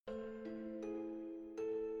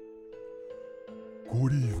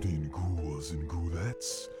Good evening, ghouls and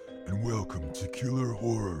ghoulettes, and welcome to Killer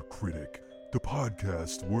Horror Critic, the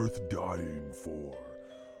podcast worth dying for.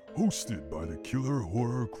 Hosted by the Killer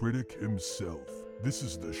Horror Critic himself, this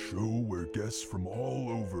is the show where guests from all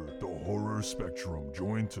over the horror spectrum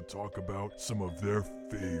join to talk about some of their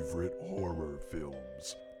favorite horror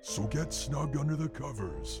films. So get snug under the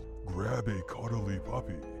covers, grab a cuddly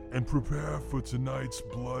puppy, and prepare for tonight's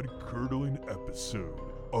blood-curdling episode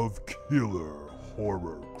of Killer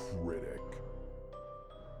Horror Critic.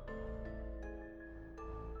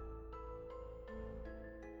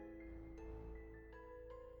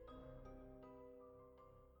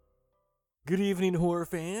 Good evening, horror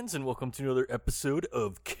fans, and welcome to another episode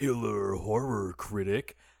of Killer Horror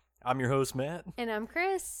Critic. I'm your host, Matt. And I'm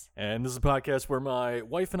Chris. And this is a podcast where my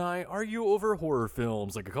wife and I argue over horror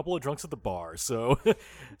films like a couple of drunks at the bar. So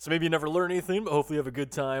maybe you never learn anything, but hopefully you have a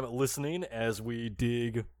good time listening as we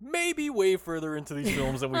dig maybe way further into these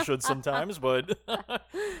films than we should sometimes. But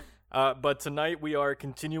tonight we are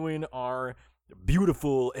continuing our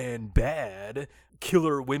beautiful and bad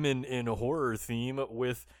killer women in horror theme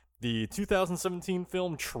with the 2017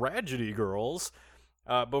 film Tragedy Girls.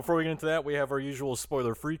 Before we get into that, we have our usual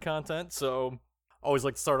spoiler-free content, so always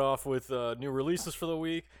like to start off with new releases for the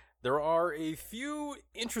week. There are a few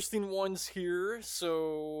interesting ones here,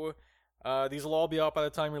 so these will all be out by the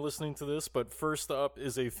time you're listening to this, but first up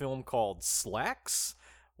is a film called Slacks,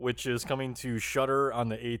 which is coming to Shudder on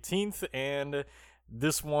the 18th, and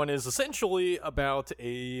this one is essentially about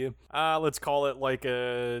a, let's call it like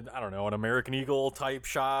an American Eagle type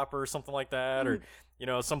shop or something like that, or,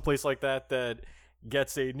 some place like that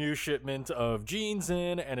gets a new shipment of jeans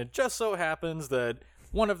in, and it just so happens that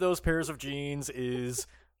one of those pairs of jeans is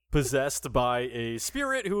possessed by a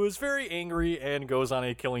spirit who is very angry and goes on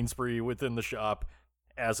a killing spree within the shop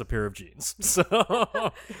as a pair of jeans.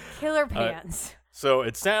 So Killer pants. So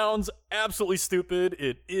it sounds absolutely stupid.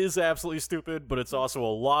 It is absolutely stupid, but it's also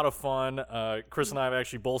a lot of fun. Chris and I have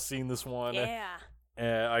actually both seen this one. Yeah.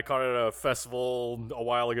 I caught it at a festival a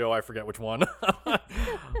while ago. I forget which one.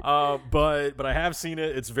 But I have seen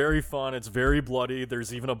it. It's very fun. It's very bloody.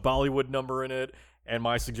 There's even a Bollywood number in it. And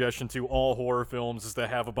my suggestion to all horror films is to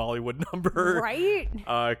have a Bollywood number. Right?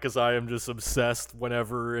 Because I am just obsessed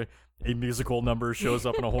whenever a musical number shows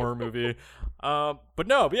up in a horror movie. So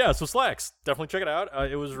Slacks. Definitely check it out.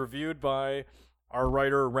 It was reviewed by our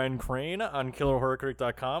writer Ren Crane on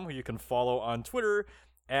KillerHorrorCritic.com, who you can follow on Twitter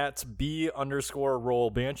at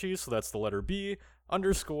B_roll_banshee, so that's the letter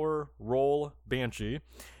B_roll banshee.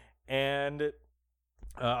 And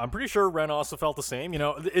I'm pretty sure Ren also felt the same.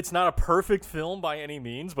 It's not a perfect film by any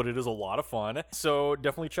means, but it is a lot of fun. So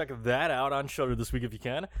definitely check that out on Shudder this week if you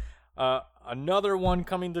can. Another one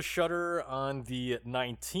coming to Shudder on the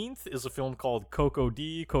 19th is a film called Coco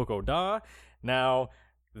D, Coco Da. Now,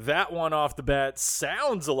 that one off the bat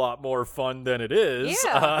sounds a lot more fun than it is.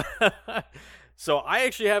 Yeah. So I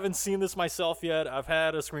actually haven't seen this myself yet. I've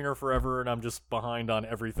had a screener forever, and I'm just behind on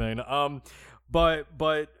everything. But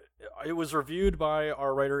it was reviewed by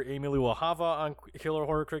our writer Amy Lou Ahava on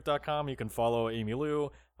KillerHorrorCritic.com. You can follow Amy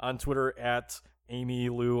Lou on Twitter at Amy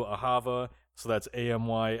Lou Ahava. So that's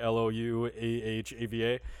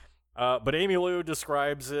AMYLOUAHAVA. But Amy Lou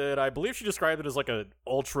describes it. I believe she described it as like an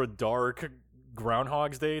ultra dark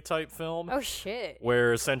Groundhog's Day type film. Oh shit!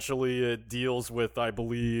 Where essentially it deals with, I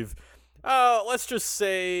believe, let's just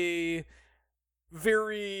say,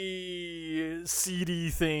 very seedy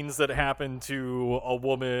things that happen to a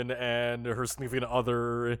woman and her significant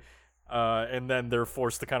other, and then they're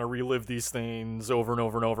forced to kind of relive these things over and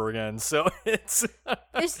over and over again. So it's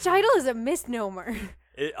This title is a misnomer.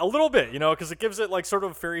 A little bit, because it gives it like sort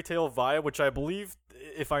of a fairy tale vibe, which I believe,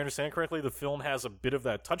 if I understand correctly, the film has a bit of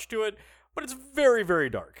that touch to it, but it's very, very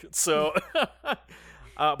dark. So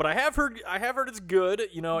but I have heard it's good.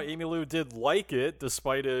 Amy Lou did like it,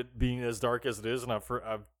 despite it being as dark as it is, and I've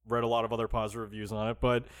read a lot of other positive reviews on it.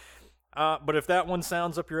 But if that one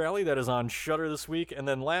sounds up your alley, that is on Shudder this week. And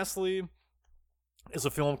then lastly is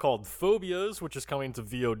a film called Phobias, which is coming to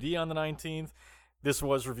VOD on the 19th. This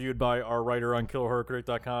was reviewed by our writer on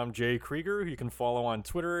KillerHorrorCritic.com, Jay Krieger, who you can follow on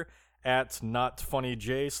Twitter at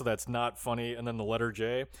NotFunnyJ. So that's not funny, and then the letter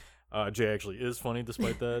J. Jay actually is funny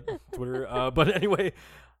despite that Twitter. But anyway,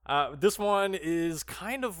 this one is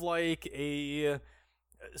kind of like a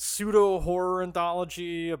pseudo-horror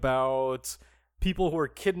anthology about people who are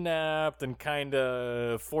kidnapped and kind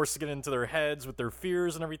of forced to get into their heads with their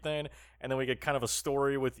fears and everything. And then we get kind of a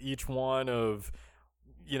story with each one of,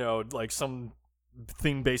 like some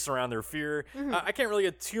thing based around their fear. I can't really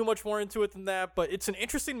get too much more into it than that, but it's an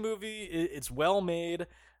interesting movie. It's well made.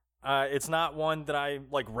 It's not one that I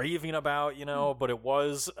like raving about, but it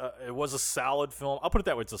was a solid film. I'll put it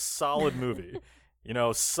that way. It's a solid movie.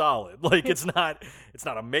 Solid. Like it's not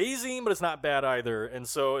amazing, but it's not bad either. And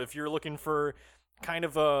so if you're looking for kind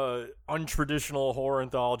of a untraditional horror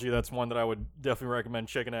anthology, that's one that I would definitely recommend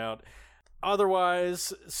checking out.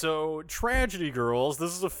 Otherwise, so Tragedy Girls,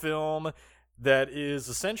 this is a film that is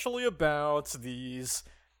essentially about these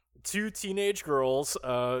two teenage girls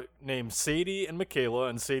named Sadie and Michaela,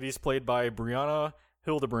 and Sadie's played by Brianna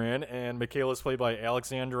Hildebrand, and Michaela's played by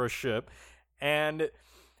Alexandra Shipp. And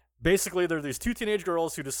basically, they're these two teenage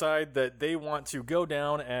girls who decide that they want to go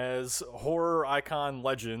down as horror icon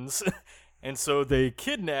legends, and so they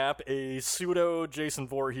kidnap a pseudo Jason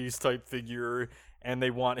Voorhees type figure, and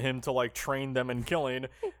they want him to like train them in killing.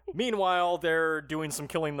 Meanwhile, they're doing some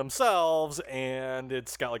killing themselves, and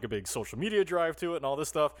it's got like a big social media drive to it and all this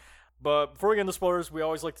stuff. But before we get into spoilers, we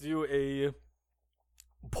always like to do a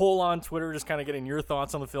poll on Twitter, just kind of getting your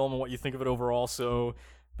thoughts on the film and what you think of it overall. So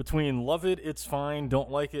between love it, it's fine, don't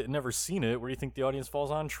like it, never seen it, where do you think the audience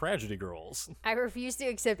falls on Tragedy Girls? I refuse to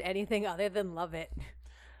accept anything other than love it.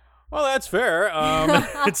 Well, that's fair.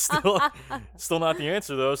 It's still not the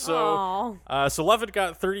answer though. So, so Love It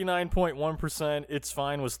got 39.1%. It's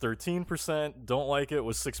Fine was 13%. Don't Like It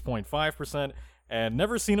was 6.5%, and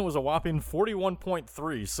Never Seen It was a whopping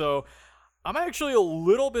 41.3%. So, I'm actually a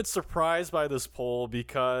little bit surprised by this poll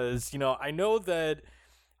because I know that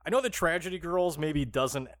Tragedy Girls maybe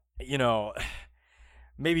doesn't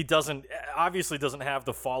obviously doesn't have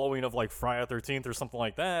the following of like Friday the 13th or something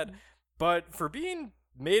like that, but for being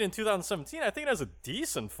made in 2017, I think it has a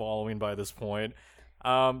decent following by this point.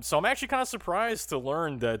 So I'm actually kind of surprised to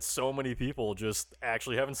learn that so many people just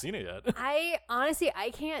actually haven't seen it yet.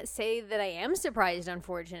 I can't say that I am surprised,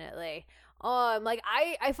 unfortunately.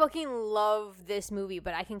 I fucking love this movie,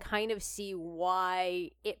 but I can kind of see why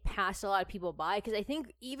it passed a lot of people by, because I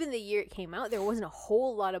think even the year it came out, there wasn't a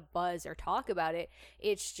whole lot of buzz or talk about it.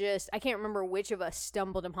 It's just, I can't remember which of us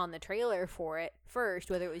stumbled upon the trailer for it first,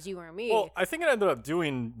 whether it was you or me. Well, I think it ended up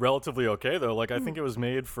doing relatively okay, though. Like, I think it was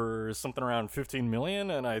made for something around $15 million,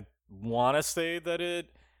 and I want to say that it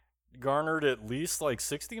garnered at least like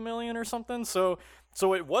 $60 million or something. So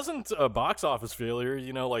it wasn't a box office failure,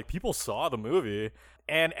 like people saw the movie,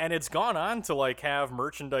 and it's gone on to like have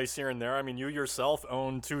merchandise here and there. I mean, you yourself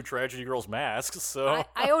own 2 Tragedy Girls masks, so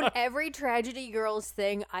I own every Tragedy Girls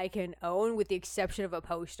thing I can own with the exception of a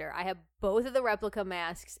poster. I have both of the replica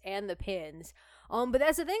masks and the pins. But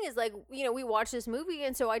that's the thing is, like, we watched this movie,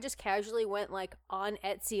 and so I just casually went, like, on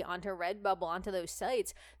Etsy, onto Redbubble, onto those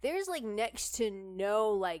sites. There's, like, next to no,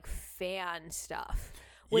 like, fan stuff.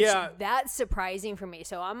 Which, that's surprising for me.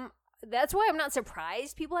 So that's why I'm not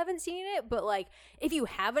surprised people haven't seen it. But, like, if you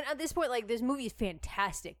haven't at this point, like, this movie is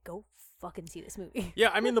fantastic. Go fucking see this movie. Yeah,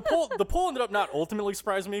 I mean, the poll ended up not ultimately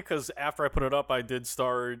surprising me, because after I put it up, I did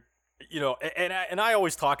start, and I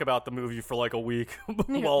always talk about the movie for, like, a week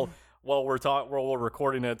while we're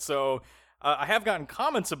recording it. So I have gotten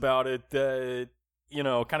comments about it that,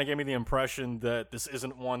 kind of gave me the impression that this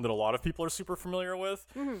isn't one that a lot of people are super familiar with.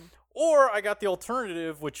 Mm-hmm. Or I got the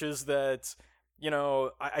alternative, which is that,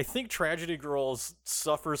 I think Tragedy Girls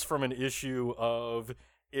suffers from an issue of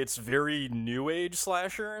it's very new age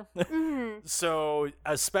slasher. Mm-hmm. So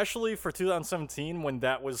especially for 2017, when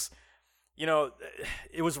that was,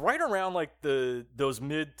 it was right around like those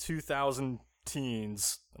mid 2000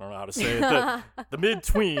 teens. I don't know how to say it. The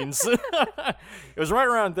mid-tweens. It was right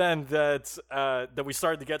around then that we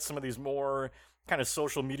started to get some of these more kind of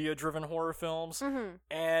social media-driven horror films. Mm-hmm.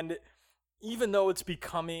 And even though it's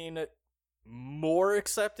becoming more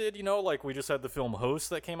accepted, like we just had the film Host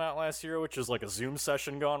that came out last year, which is like a Zoom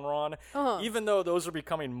session gone wrong. Uh-huh. Even though those are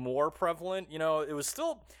becoming more prevalent, it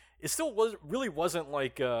still really wasn't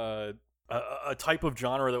like a type of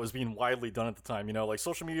genre that was being widely done at the time. Like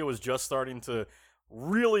social media was just starting to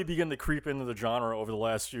really begin to creep into the genre over the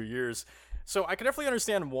last few years. So I can definitely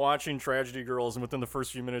understand watching Tragedy Girls and within the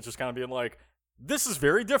first few minutes just kind of being like, this is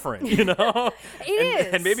very different, It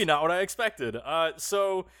is. And maybe not what I expected.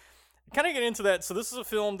 So kind of get into that. So this is a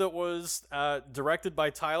film that was directed by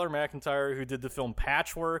Tyler McIntyre, who did the film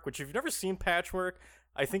Patchwork, which if you've never seen Patchwork,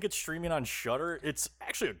 I think it's streaming on Shudder. It's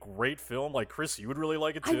actually a great film. Like, Chris, you would really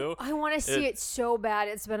like it too. I want to see it so bad.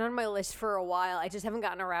 It's been on my list for a while. I just haven't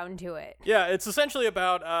gotten around to it. Yeah, it's essentially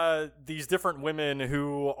about these different women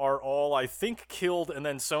who are all, I think, killed and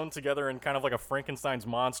then sewn together in kind of like a Frankenstein's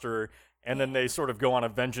monster, and then they sort of go on a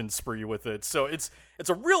vengeance spree with it. So it's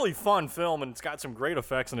a really fun film, and it's got some great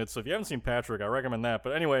effects in it. So if you haven't seen Patrick, I recommend that.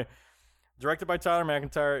 But anyway, directed by Tyler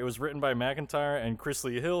McIntyre. It was written by McIntyre and Chris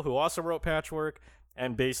Lee Hill, who also wrote Patchwork.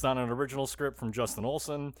 and based on an original script from Justin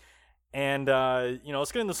Olson. And,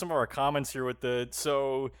 let's get into some of our comments here with it.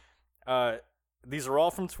 So, these are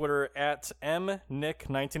all from Twitter, at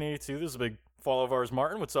mnick1982. This is a big follow of ours.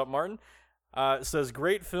 Martin, what's up, Martin? It says,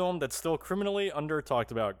 great film that's still criminally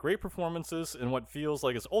under-talked about. Great performances in what feels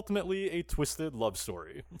like is ultimately a twisted love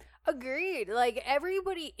story. Agreed. Like,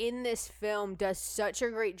 everybody in this film does such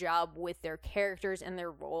a great job with their characters and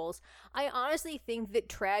their roles. I honestly think that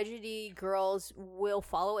Tragedy Girls will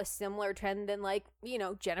follow a similar trend than, like,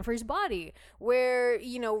 Jennifer's Body, where,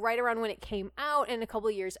 right around when it came out and a couple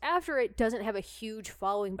of years after, it doesn't have a huge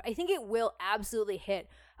following, but I think it will absolutely hit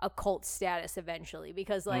a cult status eventually,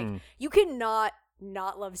 because, like, you cannot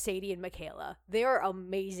not love Sadie and Michaela. They are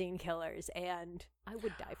amazing killers, and I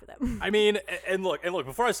would die for them. I mean, and look,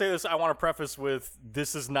 before I say this, I want to preface with,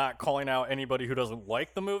 this is not calling out anybody who doesn't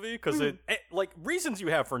like the movie, because reasons you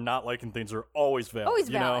have for not liking things are always valid. Always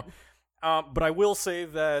valid. But I will say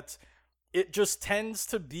that it just tends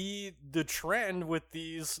to be the trend with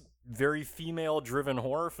these very female-driven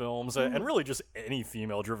horror films, and really just any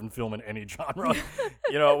female-driven film in any genre,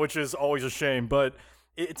 which is always a shame, but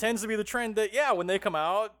it tends to be the trend that, when they come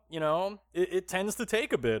out, it tends to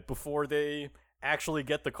take a bit before they actually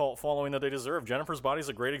get the cult following that they deserve. Jennifer's Body is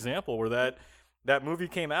a great example where that movie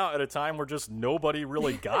came out at a time where just nobody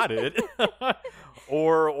really got it,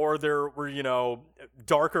 or there were,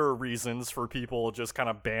 darker reasons for people just kind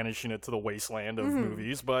of banishing it to the wasteland of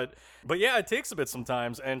movies. But yeah, it takes a bit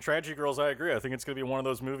sometimes. And Tragedy Girls, I agree. I think it's going to be one of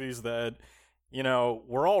those movies that,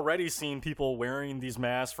 we're already seeing people wearing these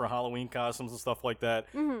masks for Halloween costumes and stuff like that.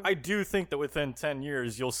 I do think that within 10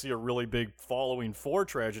 years, you'll see a really big following for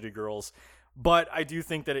Tragedy Girls. But I do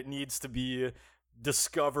think that it needs to be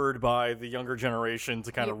discovered by the younger generation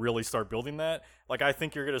to kind of really start building that. Like, I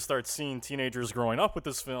think you're going to start seeing teenagers growing up with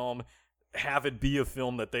this film have it be a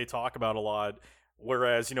film that they talk about a lot,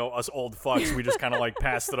 whereas, us old fucks, we just kind of like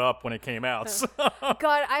passed it up when it came out. So.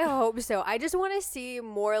 God, I hope so. I just want to see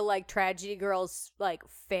more like Tragedy Girls, like,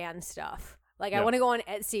 fan stuff. Like, I want to go on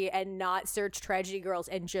Etsy and not search Tragedy Girls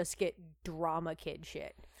and just get drama kid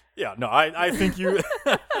shit. Yeah, no, I think you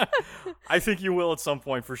I think you will at some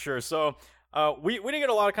point for sure. So we didn't get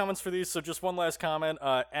a lot of comments for these, so just one last comment.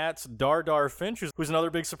 At Dar Finch, who's another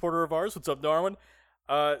big supporter of ours. What's up, Darwin?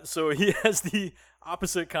 So he has the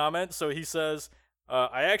opposite comment. So he says,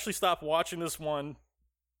 I actually stopped watching this one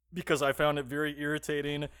because I found it very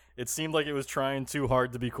irritating. It seemed like it was trying too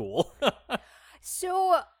hard to be cool.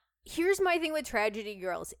 So here's my thing with Tragedy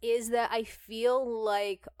Girls, is that I feel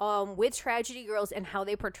like with Tragedy Girls and how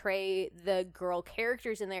they portray the girl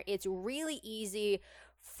characters in there, it's really easy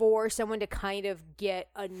for someone to kind of get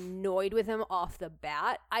annoyed with them off the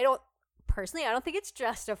bat. I don't think it's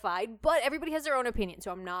justified, but everybody has their own opinion,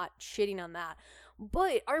 so I'm not shitting on that.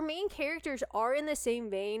 But our main characters are in the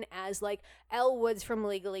same vein as, like, Elle Woods from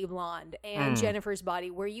Legally Blonde and Jennifer's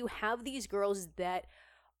Body, where you have these girls that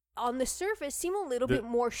on the surface seem a little bit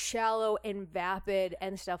more shallow and vapid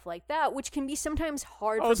and stuff like that, which can be sometimes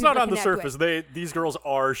hard for people to it's not on the connect surface. with. These girls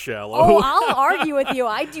are shallow. Oh, I'll argue with you.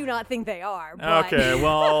 I do not think they are. But. Okay,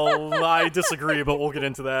 well, I disagree, but we'll get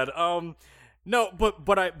into that. No,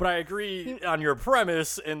 but I agree on your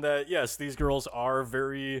premise in that, yes, these girls are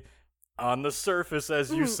very on the surface,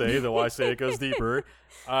 as you say, though I say it goes deeper.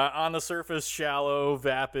 On the surface, shallow,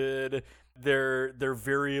 vapid. They're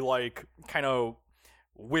very, like, kind of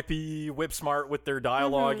whip smart with their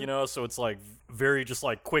dialogue, so it's like very just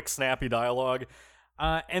like quick, snappy dialogue.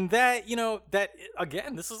 And that, that,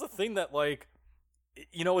 again, this is a thing that, like,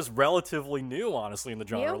 is relatively new, honestly, in the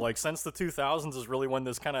genre. Like, since the 2000s is really when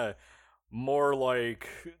this kind of more, like,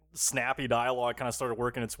 snappy dialogue kind of started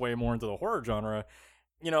working its way more into the horror genre.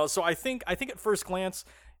 So I think at first glance,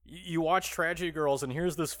 you watch Tragedy Girls, and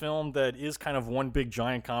here's this film that is kind of one big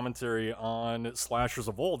giant commentary on slashers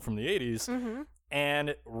of old from the 80s.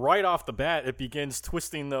 And right off the bat, it begins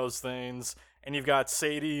twisting those things. And you've got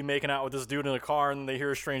Sadie making out with this dude in a car, and they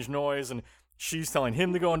hear a strange noise, and she's telling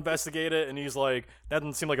him to go investigate it. And he's like, that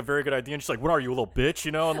doesn't seem like a very good idea. And she's like, what are you, a little bitch?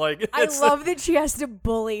 And like, I love that she has to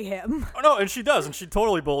bully him. Oh, no, and she does. And she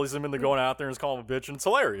totally bullies him into going out there and calling him a bitch. And it's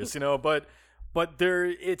hilarious, But there,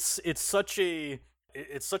 it's such a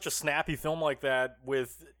snappy film like that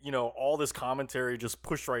with, all this commentary just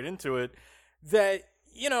pushed right into it that,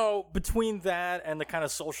 between that and the kind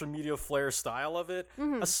of social media flair style of it,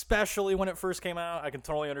 especially when it first came out, I can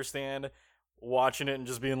totally understand watching it and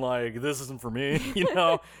just being like, this isn't for me,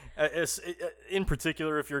 in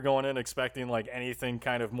particular if you're going in expecting like anything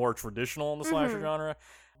kind of more traditional in the slasher genre.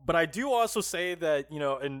 But I do also say that,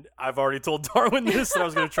 and I've already told Darwin this, and I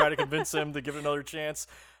was going to try to convince him to give it another chance.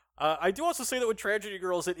 I do also say that with Tragedy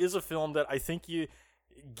Girls, it is a film that I think you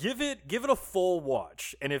give it a full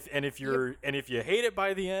watch, and if you hate it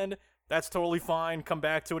by the end, that's totally fine. Come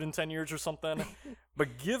back to it in 10 years or something,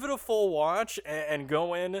 but give it a full watch and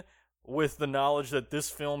go in with the knowledge that this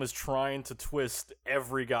film is trying to twist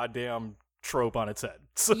every goddamn trope on its head.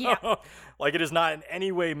 So, like, it is not in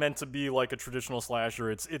any way meant to be like a traditional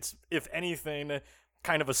slasher. It's if anything,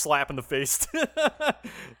 kind of a slap in the face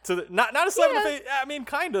not a slap in the face. I mean,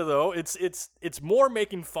 kind of though. It's more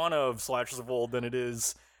making fun of slashers of old than it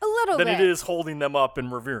is a little than bit. it is holding them up in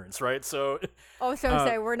reverence, right? So, I'm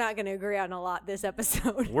sorry, we're not going to agree on a lot this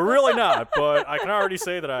episode. We're really not, but I can already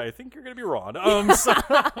say that I think you're going to be wrong.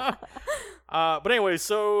 But anyway,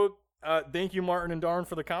 so thank you, Martin and Darn,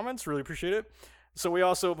 for the comments. Really appreciate it. So we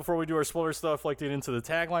also, before we do our spoiler stuff, like to get into the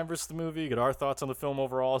tagline versus the movie, get our thoughts on the film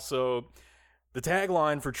overall. So the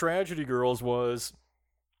tagline for Tragedy Girls was,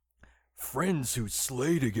 "Friends who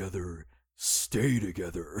slay together stay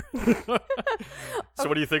together." So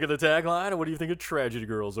what do you think of the tagline, and what do you think of Tragedy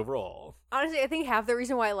Girls overall? Honestly, I think half the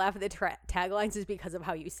reason why I laugh at the taglines is because of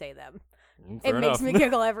how you say them. Fair enough. Makes me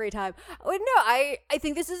giggle every time. No, I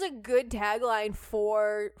think this is a good tagline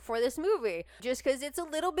for this movie, just because it's a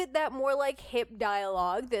little bit that more like hip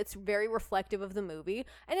dialogue that's very reflective of the movie,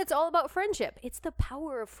 and it's all about friendship. It's the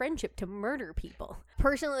power of friendship to murder people.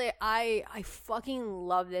 Personally, I fucking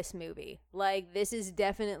love this movie. Like, this is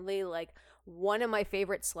definitely like one of my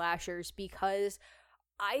favorite slashers because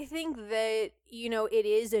I think that, it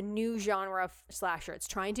is a new genre of slasher. It's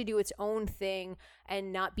trying to do its own thing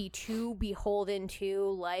and not be too beholden to,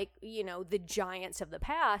 like, the giants of the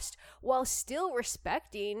past, while still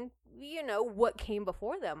respecting, what came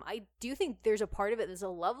before them. I do think there's a part of it that's a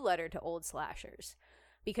love letter to old slashers,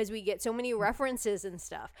 because we get so many references and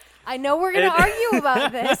stuff. I know we're going to argue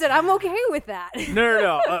about this, and I'm okay with that.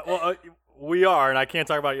 No. We are, and I can't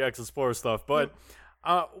talk about your spoiler stuff, but...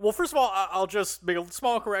 well, first of all, I'll just make a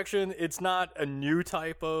small correction. It's not a new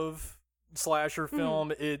type of slasher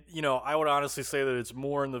film. It, I would honestly say that it's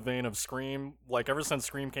more in the vein of Scream. Like, ever since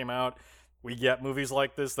Scream came out, we get movies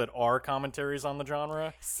like this that are commentaries on the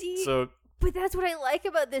genre. But that's what I like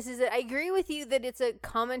about this, is that I agree with you that it's a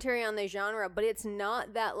commentary on the genre, but it's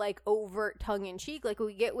not that, like, overt tongue-in-cheek like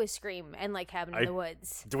we get with Scream and, like, Cabin in the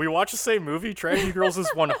Woods. Do we watch the same movie? Tragedy Girls is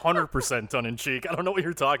 100% tongue-in-cheek. I don't know what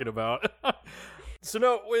you're talking about. So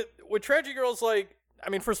no, with Tragedy Girls, like, I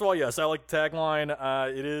mean, first of all, yes, I like the tagline.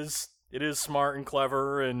 It is smart and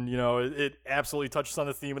clever, and it absolutely touches on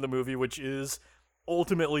the theme of the movie, which is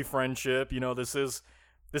ultimately friendship. This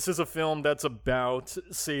is a film that's about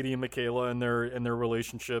Sadie and Michaela and their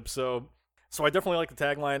relationship. So I definitely like the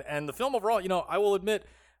tagline, and the film overall. I will admit,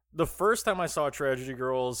 the first time I saw Tragedy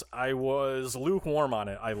Girls, I was lukewarm on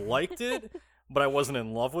it. I liked it, but I wasn't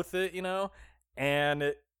in love with it.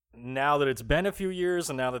 And now that it's been a few years,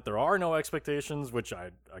 and now that there are no expectations, which I,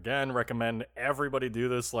 again, recommend everybody do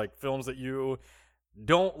this, like films that you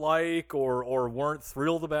don't like or weren't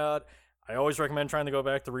thrilled about, I always recommend trying to go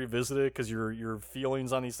back to revisit it, because your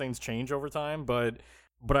feelings on these things change over time. But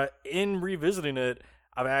in revisiting it,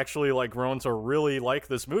 I've actually, like, grown to really like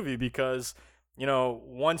this movie, because,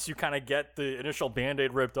 once you kind of get the initial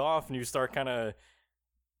Band-Aid ripped off and you start kind of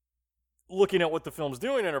looking at what the film's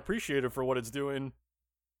doing and appreciate it for what it's doing,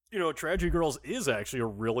 Tragedy Girls is actually a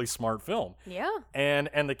really smart film. Yeah. And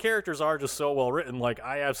the characters are just so well written. Like,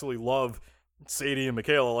 I absolutely love Sadie and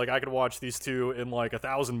Michaela. Like, I could watch these two in, like,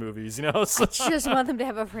 1,000 movies, So, I just want them to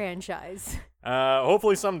have a franchise.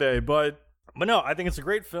 Hopefully someday. But no, I think it's a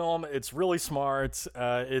great film. It's really smart.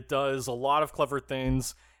 It does a lot of clever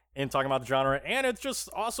things in talking about the genre. And it's just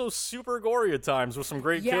also super gory at times with some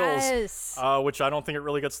great kills. Which I don't think it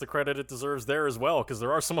really gets the credit it deserves there as well, because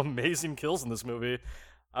there are some amazing kills in this movie.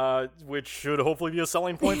 Which should hopefully be a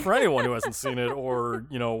selling point for anyone who hasn't seen it or,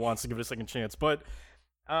 wants to give it a second chance. But,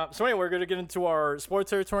 so anyway, we're going to get into our spoiler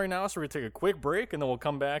territory now, so we're going to take a quick break, and then we'll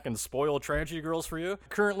come back and spoil Tragedy Girls for you.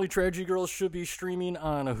 Currently, Tragedy Girls should be streaming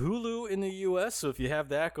on Hulu in the US, so if you have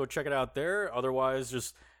that, go check it out there. Otherwise,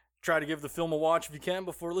 just try to give the film a watch if you can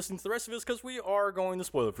before listening to the rest of it, because we are going to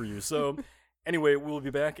spoil it for you. So, anyway, we'll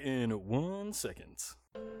be back in 1 second.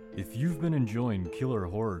 If you've been enjoying Killer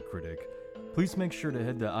Horror Critic, please make sure to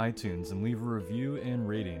head to iTunes and leave a review and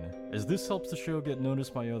rating, as this helps the show get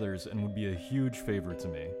noticed by others and would be a huge favor to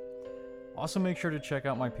me. Also, make sure to check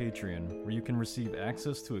out my Patreon, where you can receive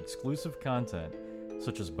access to exclusive content,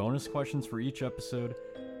 such as bonus questions for each episode,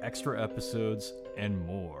 extra episodes, and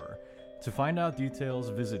more. To find out details,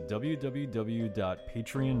 visit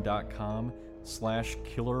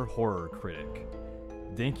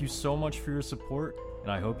www.patreon.com/killerhorrorcritic. Thank you so much for your support,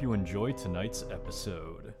 and I hope you enjoy tonight's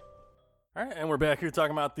episode. All right, and we're back here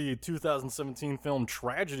talking about the 2017 film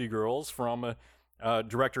Tragedy Girls from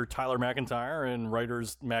director Tyler McIntyre and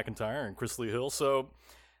writers McIntyre and Chris Lee Hill. So,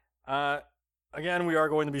 again, we are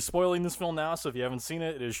going to be spoiling this film now, so if you haven't seen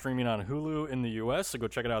it, it is streaming on Hulu in the US, so go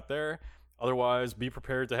check it out there. Otherwise, be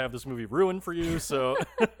prepared to have this movie ruined for you. So,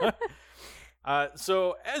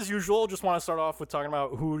 so as usual, just want to start off with talking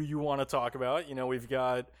about who you want to talk about. You know, we've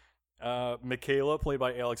got Michaela, played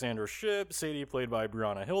by Alexandra Shipp, Sadie, played by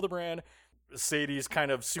Brianna Hildebrand, Sadie's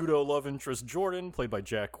kind of pseudo love interest Jordan, played by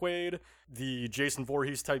Jack Quaid, the Jason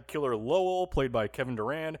Voorhees type killer Lowell, played by Kevin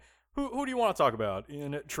Durand. Who do you want to talk about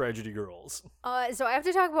in Tragedy Girls? So I have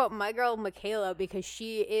to talk about my girl Michaela because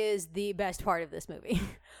she is the best part of this movie.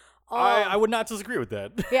 I would not disagree with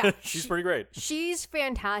that. Yeah, she's pretty great. She's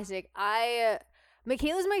fantastic.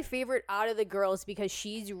 Michaela's my favorite out of the girls because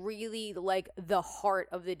she's really like the heart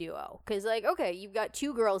of the duo. Because like, okay, you've got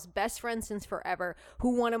two girls, best friends since forever,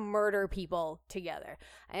 who want to murder people together.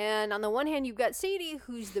 And on the one hand, you've got Sadie,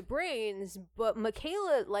 who's the brains, but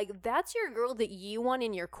Michaela, like, that's your girl that you want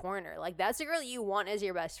in your corner. Like, that's the girl you want as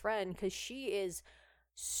your best friend because she is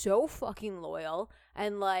so fucking loyal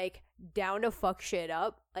and like down to fuck shit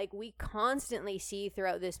up. Like, we constantly see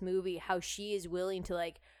throughout this movie how she is willing to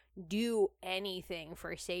like do anything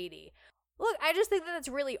for Sadie. Look, I just think that that's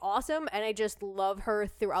really awesome, and I just love her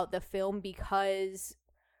throughout the film because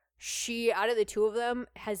she, out of the two of them,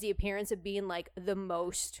 has the appearance of being like the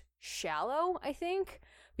most shallow, I think,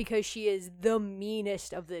 because she is the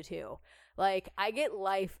meanest of the two. Like, I get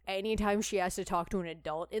life anytime she has to talk to an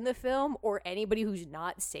adult in the film or anybody who's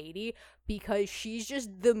not Sadie because she's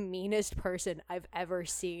just the meanest person I've ever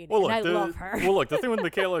seen. Well, look, and I love her. Well, look, the thing with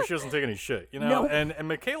Michaela, she doesn't take any shit, you know? Nope. And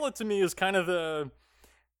Michaela, to me, is kind of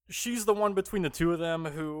she's the one between the two of them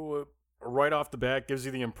who, right off the bat, gives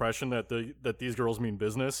you the impression that these girls mean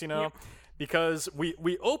business, you know? Yep. Because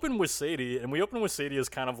we open with Sadie, and we open with Sadie as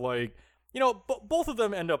kind of like, you know, both of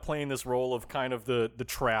them end up playing this role of kind of the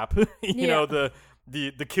trap, you know,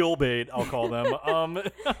 the kill bait, I'll call them.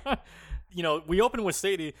 You know, we open with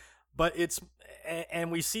Sadie, but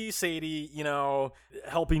and we see Sadie, you know,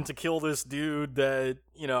 helping to kill this dude that,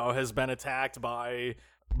 you know, has been attacked by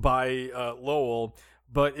Lowell.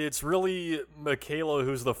 But it's really Michaela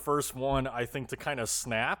who's the first one, I think, to kind of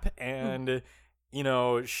snap. And, you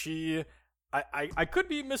know, I could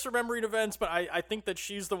be misremembering events, but I think that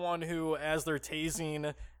she's the one who, as they're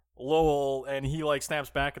tasing Lowell and he like snaps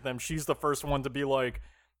back at them, she's the first one to be like,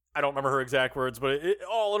 I don't remember her exact words, but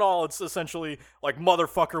all in all, it's essentially like,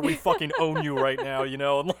 motherfucker, we fucking own you right now, you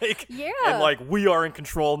know, and like, Yeah. and like, we are in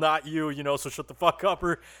control, not you, you know, so shut the fuck up,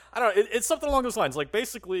 or I don't know, it's something along those lines. Like,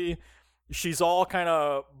 basically, she's all kind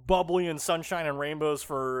of bubbly and sunshine and rainbows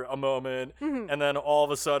for a moment, and then all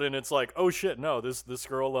of a sudden it's like, oh shit, no, this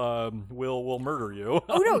girl will murder you.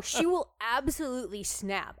 Oh no, she will absolutely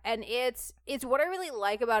snap. And it's what I really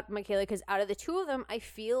like about Michaela, because out of the two of them, I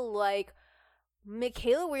feel like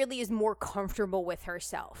Michaela weirdly is more comfortable with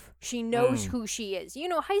herself. She knows who she is. You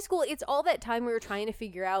know, high school, it's all that time we were trying to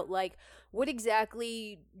figure out, like, what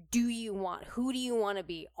exactly do you want? Who do you want to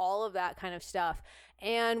be? All of that kind of stuff.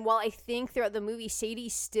 And while I think throughout the movie,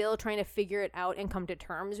 Sadie's still trying to figure it out and come to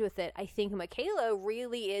terms with it, I think Michaela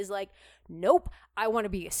really is like, nope, I want to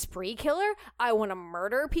be a spree killer. I want to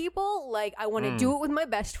murder people. Like, I want to do it with my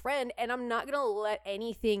best friend, and I'm not going to let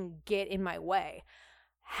anything get in my way.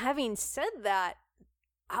 Having said that,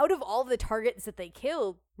 out of all the targets that they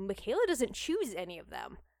killed, Michaela doesn't choose any of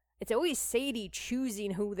them. It's always Sadie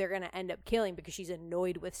choosing who they're going to end up killing because she's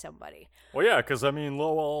annoyed with somebody. Well, yeah, because, I mean,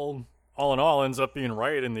 Lowell, all in all, ends up being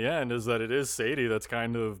right in the end, is that it is Sadie that's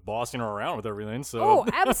kind of bossing her around with everything, so... Oh,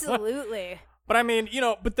 absolutely. But, I mean, you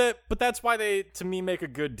know, but that's why they, to me, make a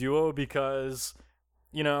good duo, because,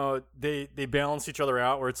 you know, they balance each other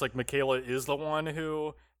out, where it's like Michaela is the one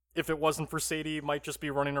who, if it wasn't for Sadie, might just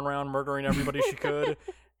be running around murdering everybody she could,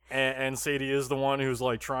 and Sadie is the one who's,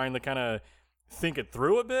 like, trying to kind of think it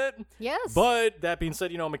through a bit. Yes. But that being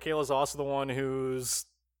said, you know, Michaela's also the one who's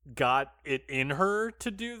got it in her to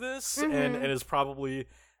do this, and is probably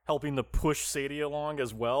helping to push Sadie along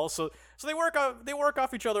as well. So they work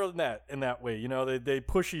off each other in that way. You know, they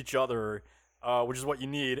push each other, which is what you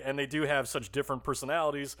need, and they do have such different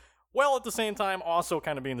personalities, while at the same time also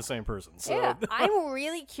kind of being the same person. So yeah, I'm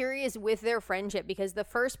really curious with their friendship, because the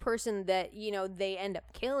first person that, you know, they end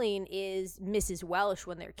up killing is Mrs. Welsh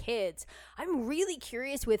when they're kids. I'm really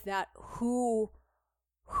curious with that, who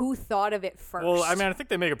thought of it first. Well, I mean, I think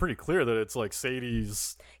they make it pretty clear that it's like Sadie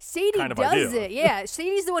kind of does idea. it. Yeah,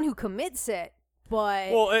 Sadie's the one who commits it.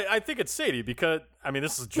 But well, I think it's Sadie because, I mean,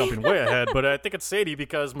 this is jumping way ahead, but I think it's Sadie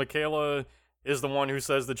because Michaela is the one who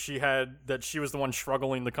says that she was the one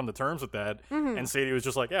struggling to come to terms with that, and Sadie was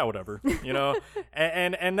just like, yeah, whatever, you know.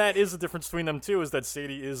 and that is the difference between them too, is that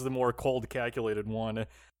Sadie is the more cold, calculated one.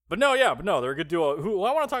 But no, they're a good duo. Who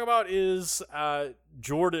I want to talk about is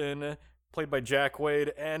Jordan, played by Jack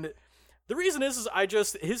Wade, and the reason is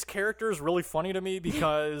his character is really funny to me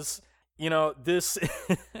because you know this.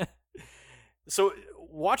 So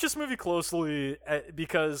watch this movie closely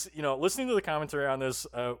because, you know, listening to the commentary on this,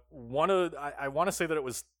 I want to say that it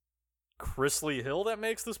was Chris Lee Hill that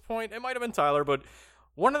makes this point. It might have been Tyler, but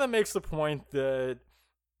one of them makes the point that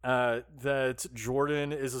that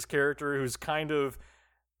Jordan is this character who's kind of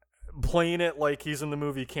playing it like he's in the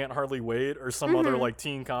movie Can't Hardly Wait or some other like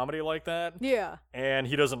teen comedy like that. Yeah. And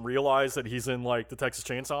he doesn't realize that he's in like the Texas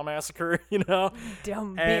Chainsaw Massacre, you know?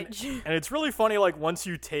 Dumb bitch. And it's really funny, like once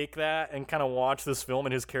you take that and kind of watch this film,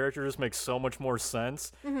 and his character just makes so much more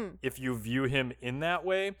sense if you view him in that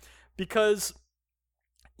way. Because,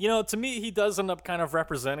 you know, to me, he does end up kind of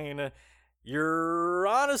representing your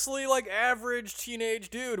honestly like average teenage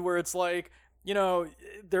dude, where it's like, you know,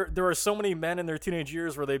 there are so many men in their teenage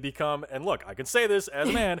years where they become, and look, I can say this as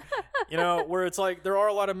a man, you know, where it's like there are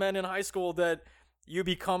a lot of men in high school that you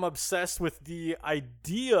become obsessed with the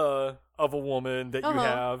idea of a woman that you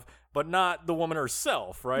have, but not the woman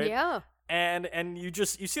herself, right? Yeah. And you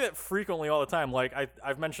see that frequently all the time. Like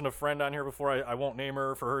I've mentioned a friend on here before. I won't name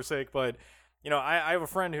her for her sake, but you know, I have a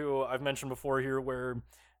friend who I've mentioned before here where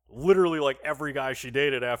literally like every guy she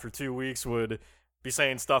dated after 2 weeks would be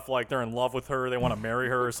saying stuff like they're in love with her, they want to marry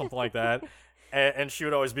her or something like that. And she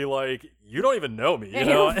would always be like, you don't even know me, you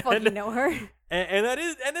know? I don't fucking know her. And that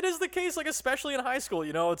is the case, like especially in high school,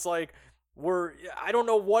 you know, it's like I don't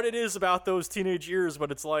know what it is about those teenage years,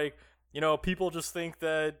 but it's like, you know, people just think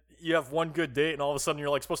that you have one good date and all of a sudden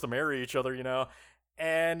you're like supposed to marry each other, you know?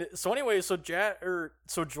 And so anyway, so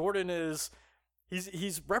Jordan is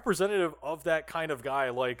he's representative of that kind of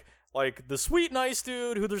guy, like the sweet, nice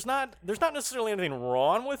dude who there's not necessarily anything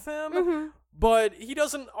wrong with him, but he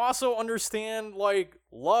doesn't also understand like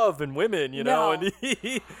love and women, you know,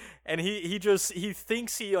 and he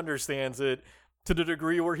thinks he understands it to the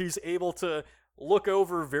degree where he's able to look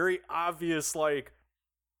over very obvious like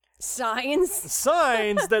signs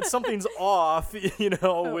that something's off, you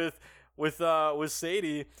know, with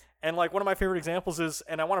Sadie. And like one of my favorite examples is,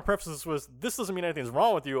 and I want to preface this with, this doesn't mean anything's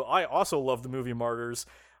wrong with you. I also love the movie Martyrs.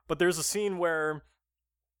 But there's a scene where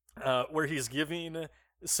he's giving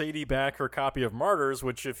Sadie back her copy of Martyrs,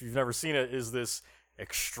 which, if you've never seen it, is this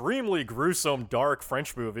extremely gruesome, dark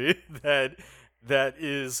French movie that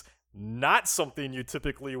is not something you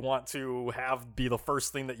typically want to have be the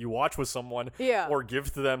first thing that you watch with someone, or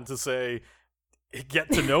give to them to say,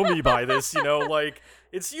 get to know me by this, you know, like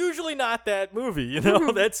it's usually not that movie, you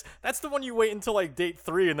know. That's the one you wait until like date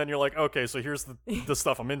 3 and then you're like, okay, so here's the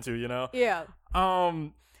stuff I'm into, you know.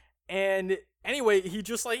 And anyway, he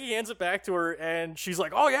hands it back to her and she's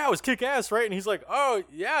like, oh yeah, it was kick ass, right? And he's like, oh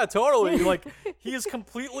yeah, totally. Like he is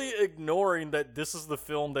completely ignoring that this is the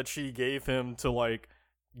film that she gave him to like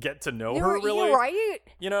get to know her, really. You're right.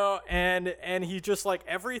 You know, and he just like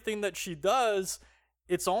everything that she does,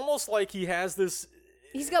 it's almost like he has this.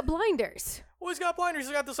 He's got blinders. Well, he's got blinders.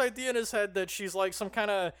 He's got this idea in his head that she's like some kind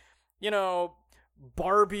of, you know,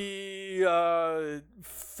 Barbie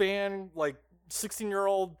fan, like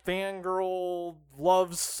 16-year-old fangirl,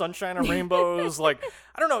 loves sunshine and rainbows. Like,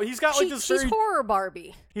 I don't know. He's got like this. She's horror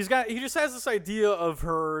Barbie. He just has this idea of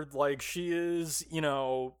her like she is, you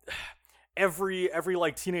know, every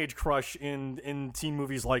like teenage crush in teen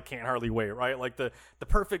movies like Can't Hardly Wait, right? Like the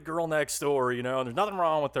perfect girl next door, you know, and there's nothing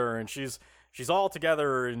wrong with her, and she's all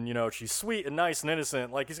together, and you know, she's sweet and nice and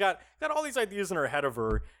innocent. Like he's got all these ideas in her head of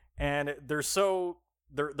her, and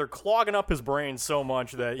they're clogging up his brain so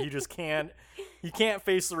much that he just can't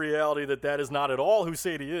face the reality that is not at all who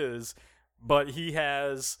Sadie is, but he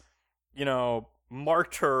has, you know,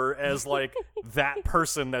 marked her as like that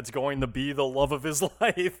person that's going to be the love of his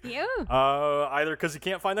life. Yeah. Either because he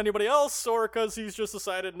can't find anybody else, or because he's just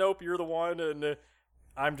decided, nope, you're the one, and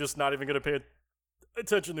I'm just not even going to pay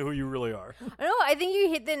attention to who you really are. No, I think you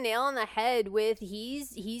hit the nail on the head with he's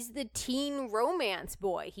the teen romance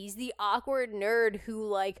boy. He's the awkward nerd who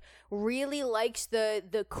like really likes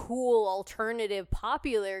the cool alternative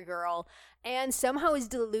popular girl, and somehow has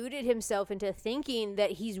deluded himself into thinking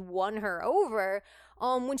that he's won her over.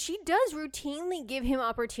 When she does routinely give him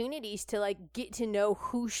opportunities to like get to know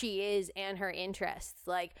who she is and her interests,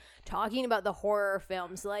 like talking about the horror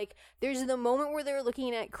films. Like there's the moment where they're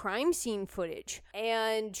looking at crime scene footage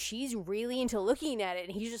and she's really into looking at it,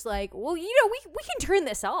 and he's just like, well, you know, we can turn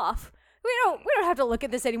this off. we don't have to look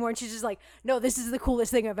at this anymore. And she's just like, no, this is the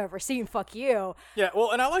coolest thing I've ever seen. Fuck you. Yeah,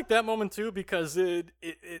 well, and I like that moment too because it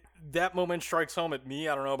that moment strikes home at me.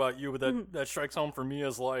 I don't know about you, but that strikes home for me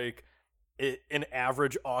as like an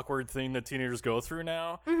average awkward thing that teenagers go through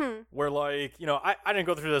now. Where like, you know, I didn't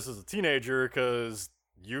go through this as a teenager because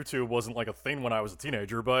YouTube wasn't like a thing when I was a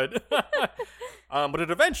teenager, but but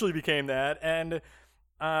it eventually became that. And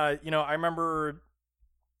you know, I remember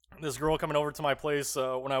this girl coming over to my place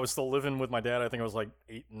when I was still living with my dad. I think I was like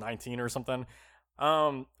 19 or something.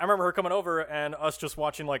 I remember her coming over and us just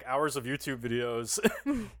watching like hours of YouTube videos,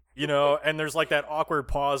 you know, and there's like that awkward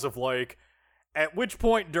pause of like, at which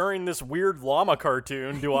point during this weird llama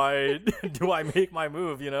cartoon do I make my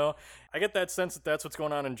move, you know? I get that sense that that's what's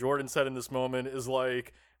going on in Jordan's head in this moment is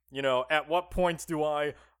like, you know, at what points do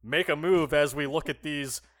I make a move as we look at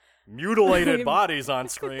these mutilated bodies on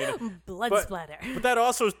screen? Blood splatter. But that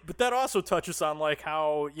also touches on like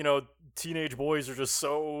how, you know, teenage boys are just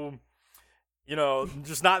so, you know,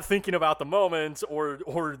 just not thinking about the moment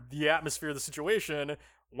or the atmosphere of the situation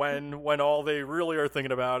when all they really are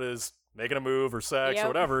thinking about is making a move or sex or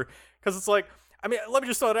whatever. Because it's like, I mean, let me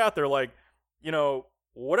just throw it out there, like, you know,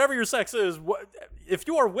 whatever your sex is, if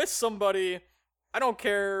you are with somebody, I don't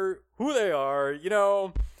care who they are, you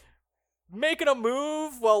know, making a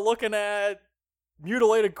move while looking at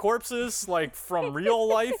mutilated corpses, like, from real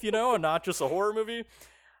life, you know, and not just a horror movie.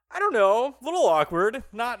 I don't know, a little awkward.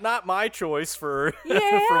 Not my choice for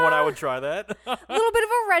for when I would try that. A little bit of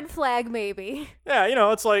a red flag, maybe. Yeah, you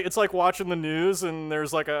know, it's like watching the news and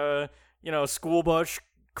there's like a, you know, school bus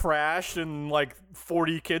crashed and like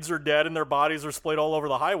 40 kids are dead and their bodies are splayed all over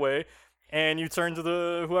the highway, and you turn to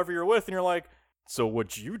the whoever you're with and you're like, so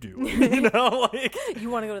what you do? You know, like, you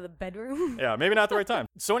want to go to the bedroom? Yeah, maybe not the right time.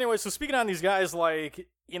 So anyway, so speaking on these guys, like,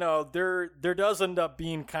 you know, there does end up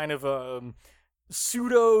being kind of a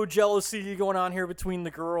pseudo jealousy going on here between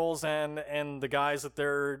the girls and the guys that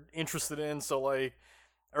they're interested in. So like,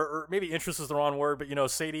 or maybe interest is the wrong word, but you know,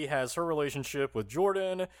 Sadie has her relationship with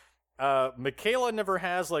Jordan. Michaela never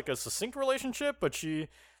has like a succinct relationship, but she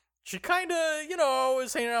kind of, you know,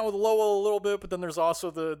 is hanging out with Lowell a little bit. But then there's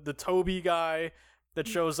also the Toby guy that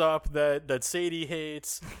shows up that Sadie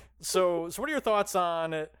hates. So what are your thoughts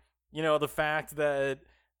on, you know, the fact that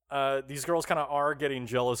these girls kind of are getting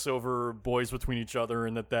jealous over boys between each other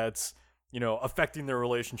and that's, you know, affecting their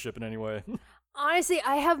relationship in any way? Honestly,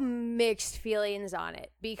 I have mixed feelings on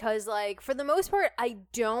it because, like, for the most part, I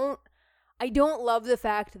don't love the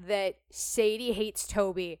fact that Sadie hates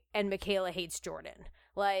Toby and Michaela hates Jordan.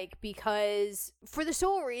 Like, because for the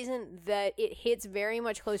sole reason that it hits very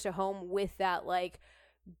much close to home with that, like,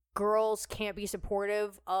 girls can't be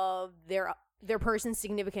supportive of their person's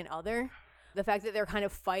significant other. The fact that they're kind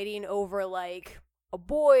of fighting over, like, a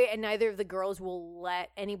boy and neither of the girls will let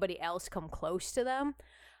anybody else come close to them.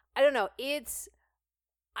 I don't know.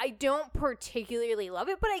 I don't particularly love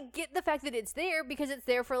it, but I get the fact that it's there because it's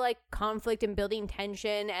there for, like, conflict and building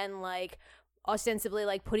tension and, like, ostensibly,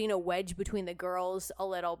 like, putting a wedge between the girls a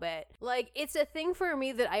little bit. Like, it's a thing for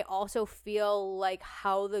me that I also feel like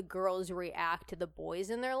how the girls react to the boys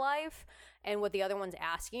in their life and what the other one's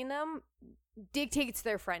asking them dictates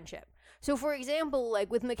their friendship. So, for example,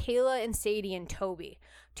 like with Michaela and Sadie and Toby.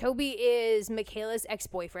 Toby is Michaela's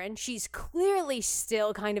ex-boyfriend. She's clearly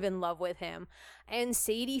still kind of in love with him. And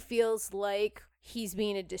Sadie feels like he's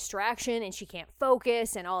being a distraction and she can't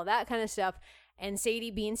focus and all of that kind of stuff. And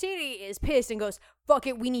Sadie, being Sadie, is pissed and goes, fuck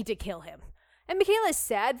it, we need to kill him. And Michaela's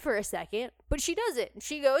sad for a second, but she does it.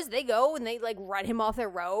 They go and they, like, run him off the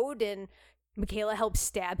road, and Michaela helps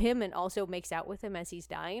stab him and also makes out with him as he's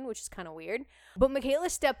dying, which is kind of weird. But Michaela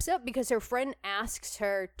steps up because her friend asks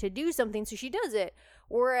her to do something, so she does it.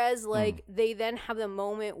 Whereas, like, they then have the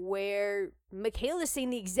moment where Michaela's saying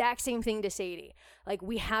the exact same thing to Sadie. Like,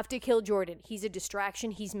 we have to kill Jordan. He's a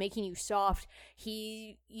distraction. He's making you soft.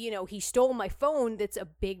 He stole my phone. That's a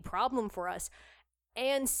big problem for us.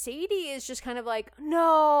 And Sadie is just kind of like,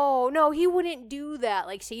 no, he wouldn't do that.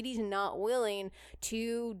 Like, Sadie's not willing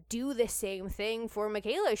to do the same thing for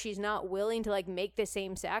Michaela. She's not willing to, like, make the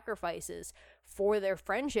same sacrifices for their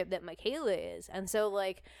friendship that Michaela is. And so,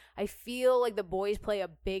 like, I feel like the boys play a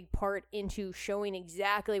big part into showing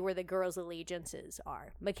exactly where the girls' allegiances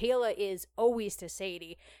are. Michaela is always to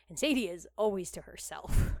Sadie, and Sadie is always to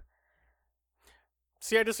herself.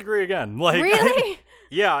 See, I disagree again. Like, really?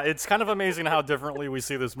 Yeah, it's kind of amazing how differently we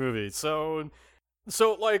see this movie. So,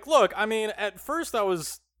 like, look, I mean, at first I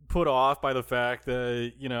was put off by the fact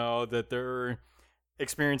that, you know, that they're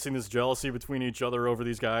experiencing this jealousy between each other over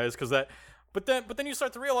these guys, because that, but then you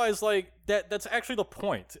start to realize, like, that's actually the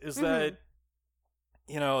point, is that,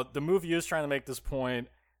 you know, the movie is trying to make this point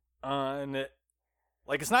on,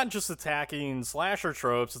 like, it's not just attacking slasher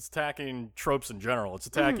tropes, it's attacking tropes in general. It's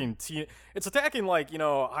attacking it's attacking, like, you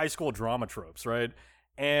know, high school drama tropes, right?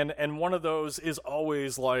 And one of those is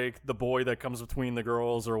always like the boy that comes between the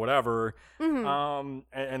girls or whatever,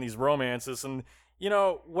 and these romances. And, you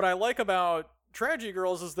know, what I like about Tragedy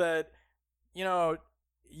Girls is that, you know,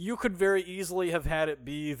 you could very easily have had it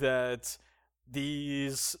be that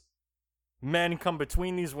these men come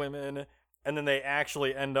between these women and then they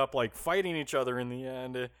actually end up, like, fighting each other in the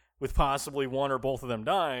end, with possibly one or both of them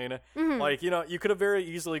dying. Like, you know, you could have very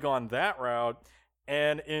easily gone that route,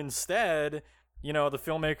 and instead, you know, the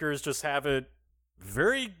filmmakers just have it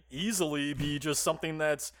very easily be just something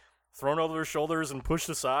that's thrown over their shoulders and pushed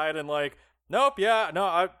aside, and like, nope, yeah,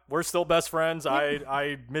 no, we're still best friends.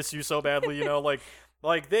 I miss you so badly, you know,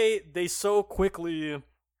 like they so quickly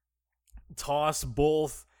toss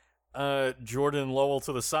both Jordan and Lowell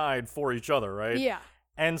to the side for each other, right? Yeah.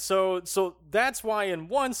 And so that's why, in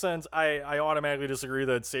one sense, I automatically disagree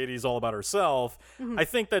that Sadie's all about herself. I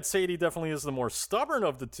think that Sadie definitely is the more stubborn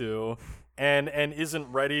of the two, and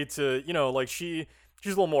isn't ready to, you know, like, she's a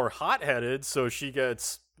little more hot-headed, so she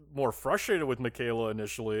gets more frustrated with Michaela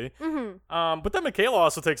initially. But then Michaela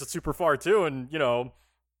also takes it super far too, and, you know,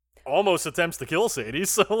 almost attempts to kill Sadie.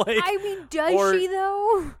 So, like, I mean, does she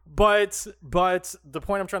though? But the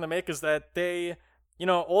point I'm trying to make is that they, you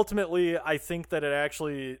know, ultimately, I think that it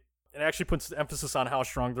actually puts emphasis on how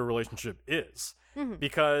strong their relationship is,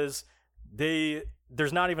 because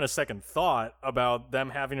there's not even a second thought about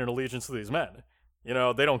them having an allegiance to these men. You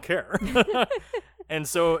know, they don't care. And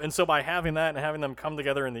so by having that and having them come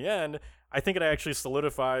together in the end, I think it actually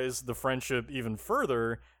solidifies the friendship even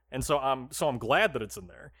further. And so I'm glad that it's in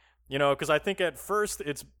there. You know, because I think at first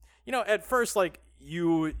like,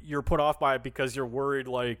 you're put off by it because you're worried,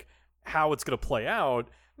 like, how it's going to play out.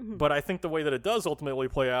 But I think the way that it does ultimately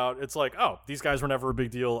play out, it's like, oh, these guys were never a big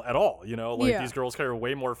deal at all. You know, like, these girls care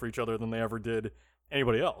way more for each other than they ever did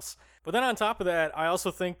anybody else. But then on top of that, I also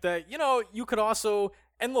think that, you know, you could also,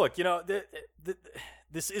 and look, you know,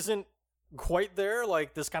 this isn't quite there.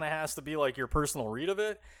 Like, this kind of has to be like your personal read of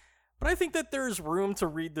it. But I think that there's room to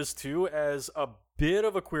read this too as a bit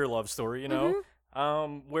of a queer love story, you know,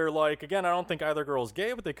 where, like, again, I don't think either girl's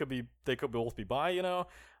gay, but they could both be bi, you know.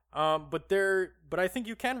 But I think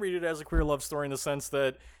you can read it as a queer love story in the sense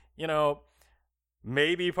that, you know,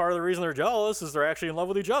 maybe part of the reason they're jealous is they're actually in love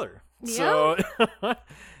with each other. Yeah. So,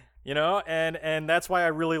 you know, and that's why I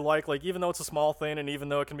really like, even though it's a small thing and even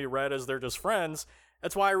though it can be read as they're just friends,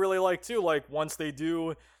 that's why I really like too, like, once they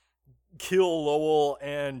do kill Lowell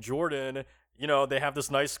and Jordan, you know, they have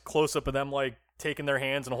this nice close-up of them, like, taking their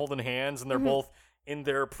hands and holding hands, and they're both in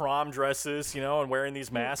their prom dresses, you know, and wearing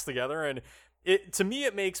these masks together, and to me,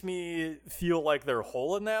 it makes me feel like they're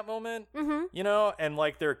whole in that moment, you know, and,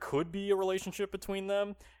 like, there could be a relationship between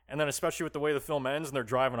them, and then especially with the way the film ends and they're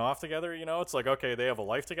driving off together, you know, it's like, okay, they have a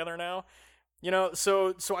life together now, you know,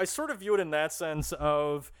 so I sort of view it in that sense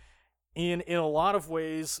of, in a lot of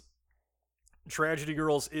ways, Tragedy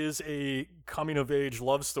Girls is a coming-of-age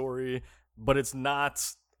love story, but it's not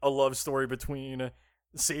a love story between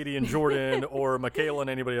Sadie and Jordan or Michaela and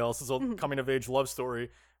anybody else. It's a coming-of-age love story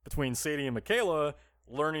between Sadie and Michaela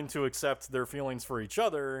learning to accept their feelings for each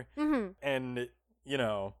other, and, you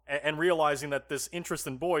know, and realizing that this interest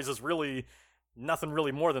in boys is really nothing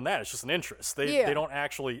really more than that. It's just an interest. They don't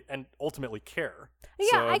actually and ultimately care.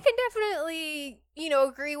 Yeah, so, I can definitely, you know,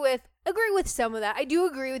 agree with some of that. I do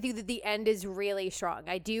agree with you that the end is really strong.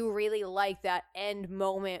 I do really like that end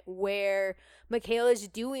moment where Michaela's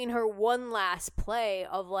doing her one last play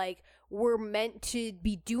of, like, we're meant to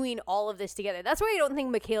be doing all of this together. That's why I don't think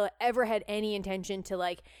Michaela ever had any intention to,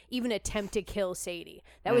 like, even attempt to kill Sadie.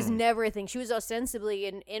 That was never a thing. She was ostensibly,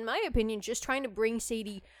 in my opinion, just trying to bring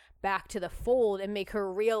Sadie back to the fold and make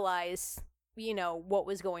her realize, you know, what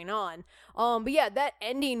was going on. But yeah, that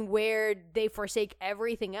ending where they forsake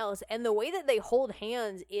everything else, and the way that they hold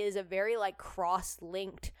hands is a very, like,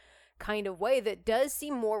 cross-linked kind of way that does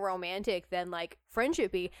seem more romantic than, like,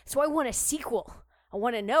 friendshipy. So I want a sequel. I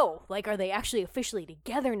want to know, like, are they actually officially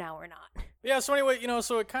together now or not? Yeah, so anyway, you know,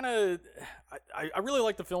 so it kind of, I really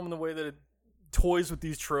like the film in the way that it toys with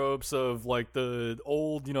these tropes of, like, the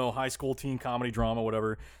old, you know, high school teen comedy drama,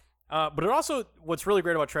 whatever. But it also, what's really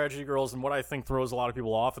great about Tragedy Girls, and what I think throws a lot of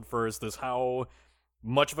people off at first, is how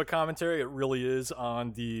much of a commentary it really is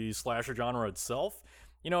on the slasher genre itself.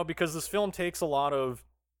 You know, because this film takes a lot of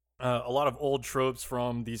old tropes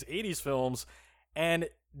from these 80s films, and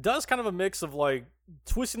does kind of a mix of, like,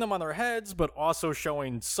 twisting them on their heads, but also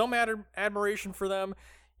showing some admiration for them.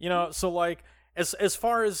 You know, so, like, as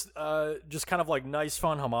far as just kind of, like, nice,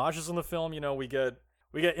 fun homages in the film, you know, we get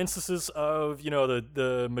We get instances of,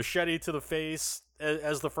 the machete to the face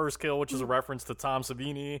as the first kill, which is a reference to Tom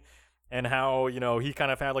Savini, and how, he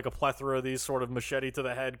kind of had like a plethora of these sort of machete to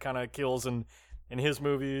the head kind of kills in his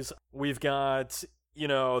movies. We've got,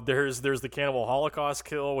 there's the Cannibal Holocaust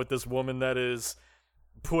kill with this woman that is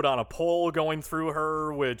put on a pole going through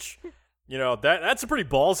her, which, that's a pretty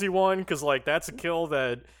ballsy one, because like that's a kill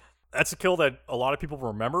that a lot of people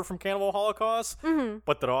remember from Cannibal Holocaust,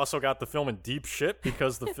 but that also got the film in deep shit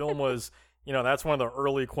because the film was, that's one of the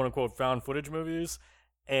early quote-unquote found footage movies.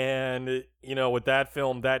 And, with that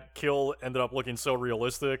film, that kill ended up looking so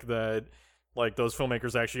realistic that, like, those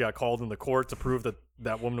filmmakers actually got called into court to prove that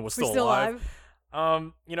that woman was still alive.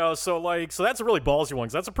 So that's a really ballsy one,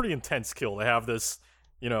 because that's a pretty intense kill to have this,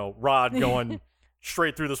 rod going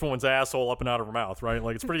straight through this woman's asshole up and out of her mouth, right?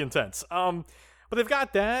 Like, it's pretty intense. But they've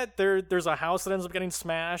got that. There's a house that ends up getting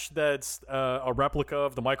smashed that's a replica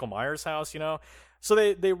of the Michael Myers house, So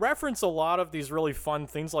they reference a lot of these really fun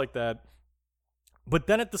things like that. But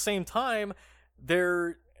then at the same time,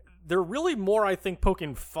 they're really more, I think,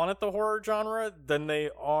 poking fun at the horror genre than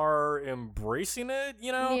they are embracing it,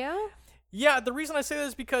 Yeah? Yeah, the reason I say that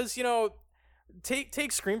is because,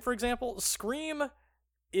 take Scream, for example. Scream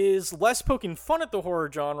is less poking fun at the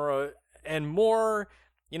horror genre and more,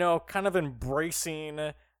 kind of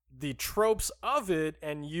embracing the tropes of it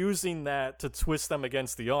and using that to twist them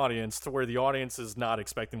against the audience to where the audience is not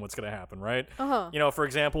expecting what's going to happen, right? For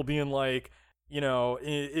example, being like,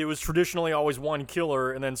 it was traditionally always one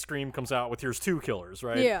killer, and then Scream comes out with here's two killers,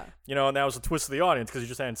 right? Yeah. And that was a twist of the audience because you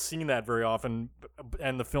just hadn't seen that very often,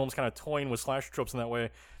 and the film's kind of toying with slasher tropes in that way.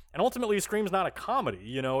 And ultimately, Scream's not a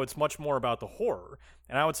comedy, it's much more about the horror.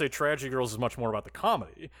 And I would say Tragedy Girls is much more about the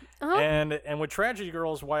comedy. And with Tragedy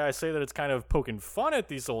Girls, why I say that it's kind of poking fun at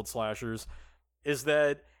these old slashers is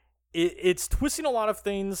that it's twisting a lot of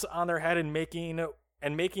things on their head and making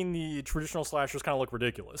the traditional slashers kind of look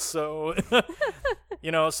ridiculous. So,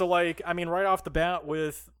 right off the bat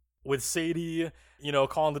with Sadie,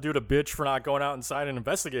 calling the dude a bitch for not going out inside and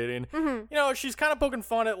investigating, she's kind of poking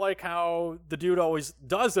fun at like how the dude always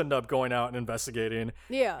does end up going out and investigating.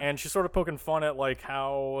 Yeah. And she's sort of poking fun at like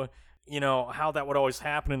how that would always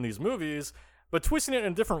happen in these movies, but twisting it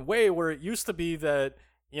in a different way where it used to be that,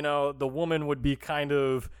 the woman would be kind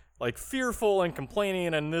of like fearful and complaining,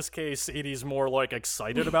 and in this case, Sadie's more like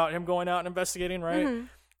excited about him going out and investigating, right?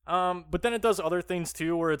 But then it does other things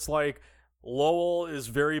too, where it's like Lowell is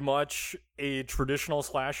very much a traditional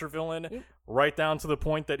slasher villain, right down to the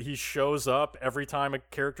point that he shows up every time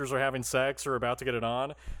characters are having sex or about to get it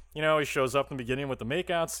on. He shows up in the beginning with the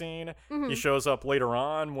makeout scene. He shows up later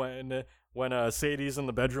on when Sadie's in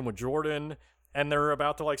the bedroom with Jordan and they're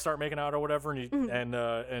about to like start making out or whatever,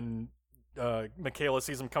 and Michaela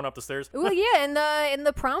sees him coming up the stairs. Well, yeah, in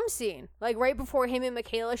the prom scene, like right before him and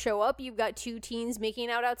Michaela show up, you've got two teens making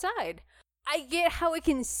out outside. I get how it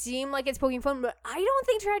can seem like it's poking fun, but I don't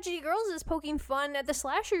think Tragedy Girls is poking fun at the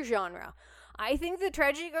slasher genre. I think that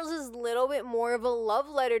Tragedy Girls is a little bit more of a love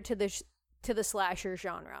letter to the slasher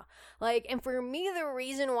genre. Like, and for me, the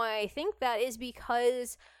reason why I think that is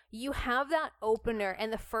because you have that opener,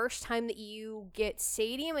 and the first time that you get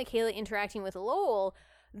Sadie and Michaela interacting with Lowell,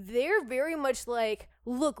 they're very much like,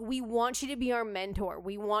 look, we want you to be our mentor.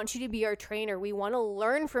 We want you to be our trainer. We want to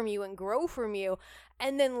learn from you and grow from you.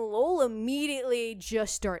 And then Lowell immediately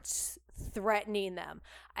just starts threatening them.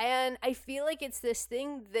 And I feel like it's this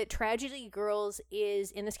thing that Tragedy Girls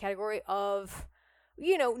is in this category of,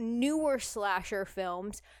 newer slasher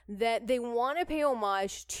films that they want to pay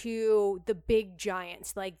homage to the big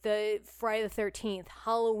giants, like the Friday the 13th,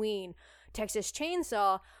 Halloween, Texas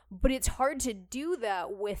Chainsaw, but it's hard to do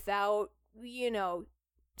that without,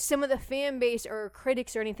 some of the fan base or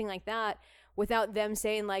critics or anything like that, without them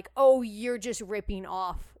saying like, oh, you're just ripping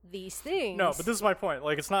off these things. No, but this is my point.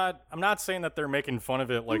 Like, I'm not saying that they're making fun of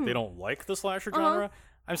it like they don't like the slasher genre.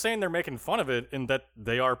 I'm saying they're making fun of it in that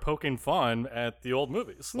they are poking fun at the old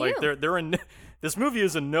movies. Like, they're in this movie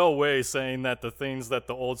is in no way saying that the things that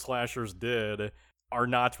the old slashers did are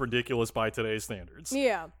not ridiculous by today's standards.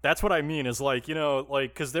 Yeah. That's what I mean is like,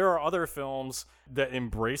 because there are other films that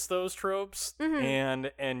embrace those tropes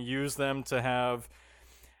and use them to have...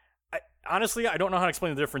 Honestly, I don't know how to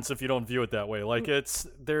explain the difference if you don't view it that way. Like,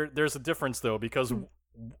 there's a difference, though, because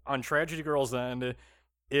on Tragedy Girls' end,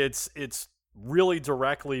 it's really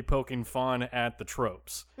directly poking fun at the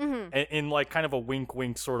tropes in like kind of a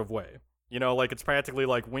wink sort of way. Like it's practically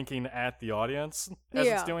like winking at the audience as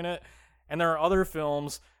it's doing it. And there are other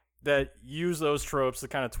films that use those tropes to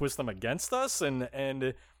kind of twist them against us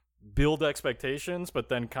and build expectations, but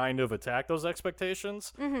then kind of attack those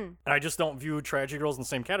expectations. And I just don't view Tragedy Girls in the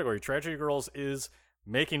same category. Tragedy Girls is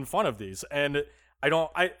making fun of these. And I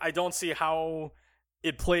don't see how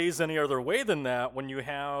it plays any other way than that when you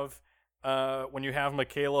have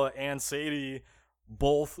Michaela and Sadie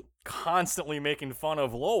both constantly making fun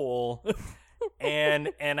of Lowell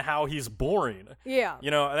and how he's boring. Yeah.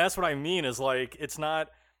 You know, and that's what I mean is like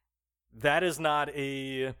that is not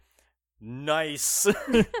a nice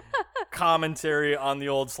commentary on the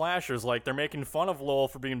old slashers. Like, they're making fun of Lowell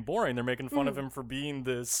for being boring. They're making fun of him for being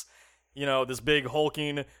this, you know, this big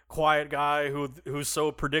hulking quiet guy who's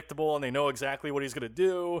so predictable, and they know exactly what he's gonna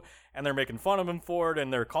do, and they're making fun of him for it,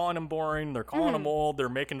 and they're calling him boring, they're calling him old, they're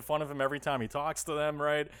making fun of him every time he talks to them,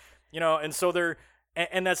 right? You know, and so they're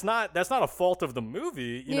and that's not a fault of the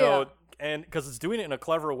movie, you know, and because it's doing it in a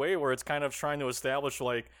clever way where it's kind of trying to establish,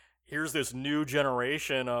 like, here's this new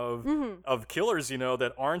generation of killers, you know,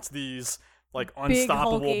 that aren't these like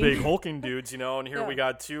unstoppable big hulking dudes, you know, and here we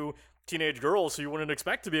got two teenage girls who you wouldn't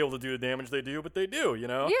expect to be able to do the damage they do, but they do, you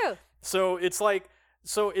know? Yeah. So it's like,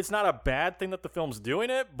 it's not a bad thing that the film's doing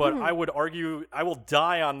it, but I would argue, I will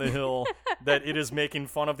die on the hill that it is making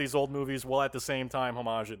fun of these old movies while at the same time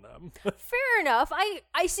homaging them. Fair enough.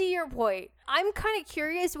 I see your point. I'm kind of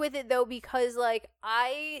curious with it, though, because, like,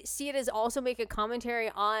 I see it as also make a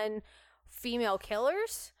commentary on female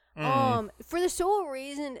killers. For the sole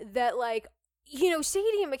reason that, like, you know,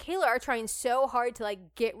 Sadie and Michaela are trying so hard to,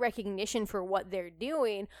 like, get recognition for what they're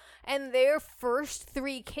doing, and their first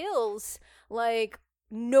 3 kills, like,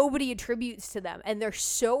 nobody attributes to them, and they're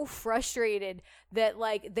so frustrated that,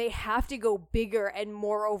 like, they have to go bigger and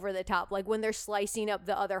more over the top, like when they're slicing up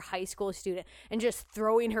the other high school student and just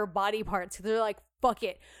throwing her body parts. They're like, fuck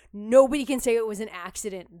it, nobody can say it was an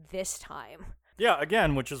accident this time. Yeah,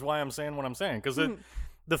 again, which is why I'm saying what I'm saying, because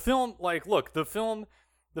the film, like, look, the film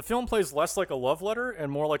plays less like a love letter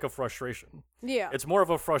and more like a frustration. Yeah. It's more of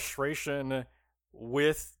a frustration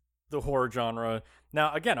with the horror genre.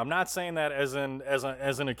 Now, again, I'm not saying that as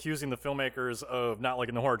in accusing the filmmakers of not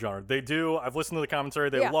liking the horror genre. They do. I've listened to the commentary.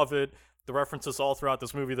 They love it. The references all throughout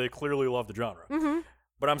this movie. They clearly love the genre.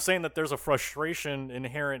 But I'm saying that there's a frustration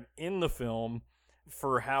inherent in the film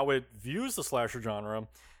for how it views the slasher genre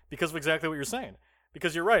because of exactly what you're saying.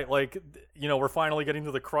 Because you're right. Like, you know, we're finally getting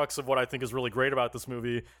to the crux of what I think is really great about this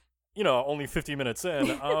movie. You know, only 50 minutes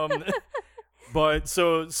in. But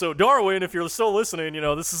so Darwin, if you're still listening, you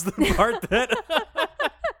know, this is the part that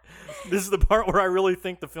this is the part where I really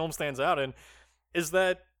think the film stands out in, is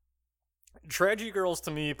that Tragedy Girls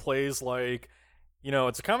to me plays like, you know,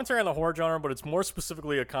 it's a commentary on the horror genre, but it's more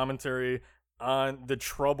specifically a commentary on the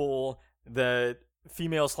trouble that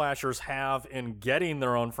female slashers have in getting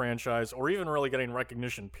their own franchise or even really getting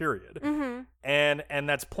recognition, period. And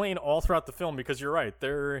that's playing all throughout the film because you're right,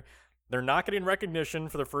 they're not getting recognition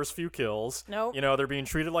for the first few kills. Nope. You know, they're being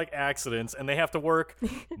treated like accidents, and they have to work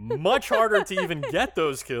much harder to even get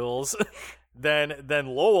those kills than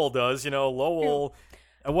Lowell does. You know, Lowell,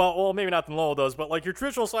 well, maybe not than Lowell does, but like your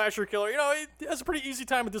traditional slasher killer, you know, he has a pretty easy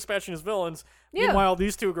time with dispatching his villains. Yeah. Meanwhile,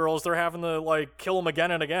 these 2 girls, they're having to like kill them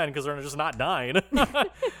again and again because they're just not dying.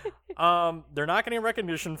 They're not getting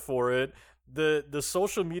recognition for it. The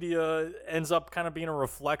social media ends up kind of being a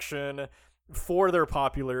reflection for their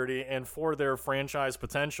popularity and for their franchise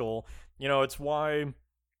potential. You know, it's why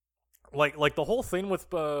like the whole thing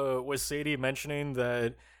with Sadie mentioning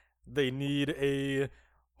that they need a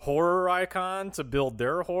horror icon to build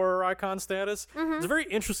their horror icon status. It's a very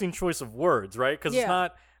interesting choice of words, right? Because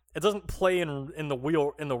it doesn't play in the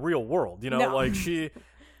real world, you know. No.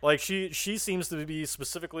 like she seems to be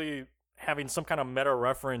specifically having some kind of meta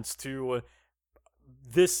reference to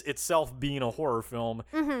this itself being a horror film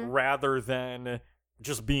rather than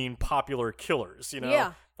just being popular killers, you know?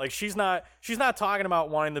 Yeah. Like she's not talking about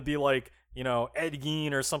wanting to be like, you know, Ed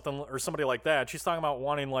Gein or something or somebody like that. She's talking about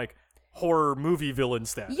wanting like horror movie villain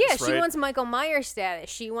status. Yeah, she right? wants Michael Myers status.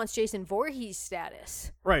 She wants Jason Voorhees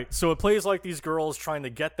status. Right. So it plays like these girls trying to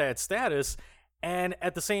get that status, and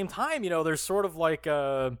at the same time, you know, there's sort of like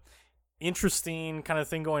a interesting kind of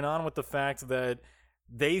thing going on with the fact that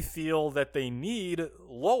they feel that they need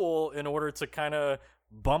Lowell in order to kind of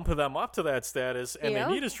bump them up to that status, and they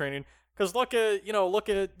need his training. Because look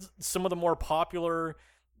at some of the more popular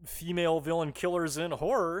female villain killers in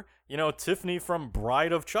horror. You know, Tiffany from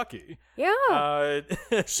Bride of Chucky. Yeah.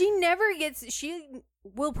 She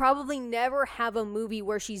will probably never have a movie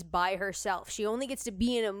where she's by herself. She only gets to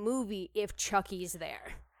be in a movie if Chucky's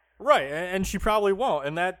there. Right, and she probably won't.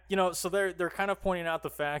 And that, you know, so they're kind of pointing out the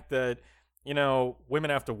fact that, you know, women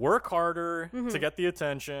have to work harder to get the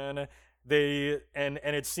attention. And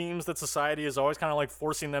it seems that society is always kind of like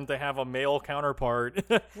forcing them to have a male counterpart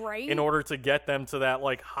right? in order to get them to that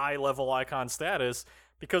like high level icon status.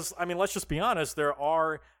 Because I mean, let's just be honest, there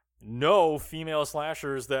are no female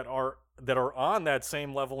slashers that are on that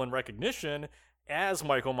same level in recognition as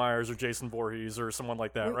Michael Myers or Jason Voorhees or someone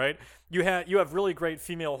like that, right? You have really great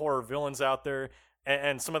female horror villains out there,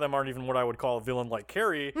 and some of them aren't even what I would call a villain, like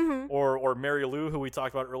Carrie or Mary Lou, who we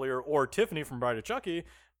talked about earlier, or Tiffany from Bride of Chucky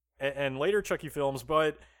and later Chucky films,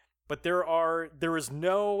 but there is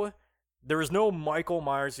no Michael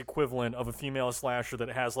Myers equivalent of a female slasher that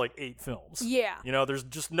has like 8 films. Yeah. You know, there's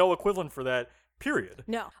just no equivalent for that, period.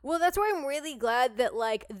 No. Well, that's why I'm really glad that,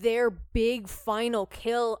 like, their big final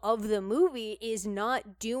kill of the movie is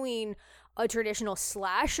not doing a traditional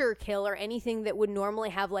slasher kill or anything that would normally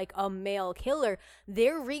have, like, a male killer.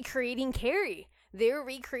 They're recreating Carrie. They're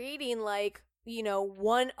recreating, like, you know,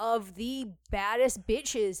 one of the baddest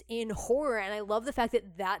bitches in horror, and I love the fact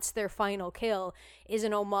that that's their final kill, is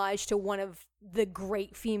an homage to one of the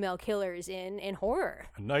great female killers in horror.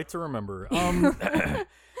 A night to remember.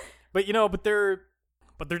 But you know, but they're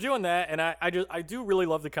doing that, and I do really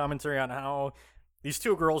love the commentary on how these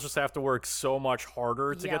two girls just have to work so much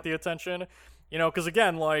harder to get the attention. You know, because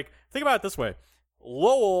again, like, think about it this way.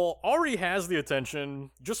 Lowell already has the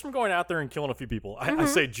attention just from going out there and killing a few people. I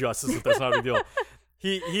say just as if that's not a big deal.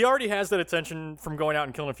 He already has that attention from going out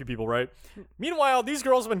and killing a few people, right? Meanwhile, these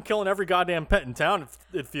girls have been killing every goddamn pet in town,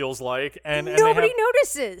 it feels like. And nobody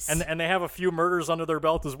notices. And they have a few murders under their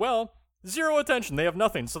belt as well. Zero attention. They have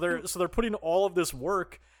nothing. So they're putting all of this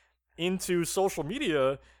work into social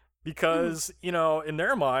media because, you know, in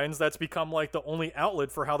their minds, that's become like the only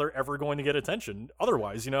outlet for how they're ever going to get attention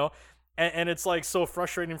otherwise, you know? And it's like so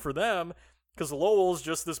frustrating for them because Lowell's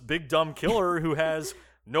just this big dumb killer who has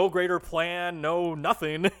no greater plan, no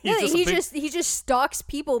nothing. He just stalks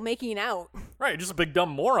people making out. Right, just a big dumb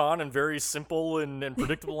moron and very simple and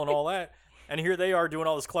predictable and all that. And here they are doing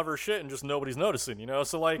all this clever shit and just nobody's noticing, you know?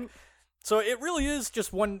 So like, so it really is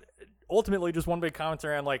just ultimately just one big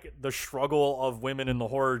commentary on like the struggle of women in the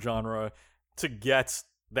horror genre to get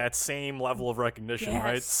that same level of recognition,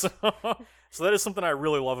 right? So that is something I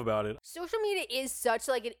really love about it. Social media is such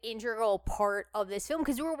like an integral part of this film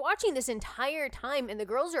because we're watching this entire time and the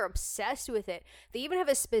girls are obsessed with it. They even have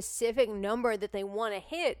a specific number that they want to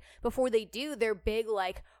hit before they do their big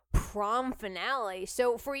like prom finale.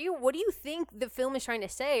 So for you, what do you think the film is trying to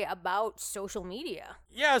say about social media?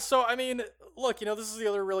 Yeah, so I mean, look, you know, this is the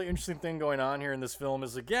other really interesting thing going on here in this film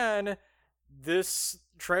is, again, this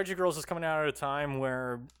Tragedy Girls is coming out at a time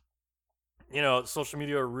where, you know, social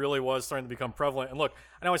media really was starting to become prevalent. And look,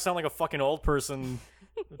 I know I sound like a fucking old person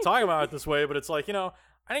talking about it this way, but it's like, you know,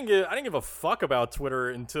 I didn't give a fuck about Twitter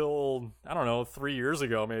until, I don't know, 3 years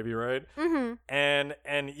ago maybe, right? Mm-hmm. And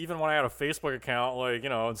even when I had a Facebook account, like, you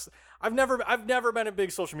know, I've never been a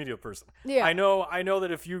big social media person. Yeah. I know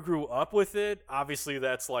that if you grew up with it, obviously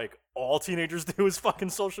that's like all teenagers do is fucking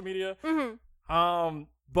social media. Mm-hmm.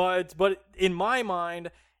 But in my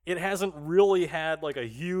mind, it hasn't really had like a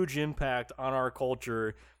huge impact on our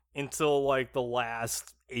culture until like the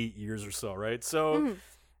last 8 years or so, right? So,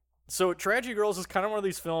 So Tragedy Girls is kind of one of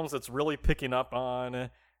these films that's really picking up on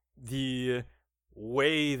the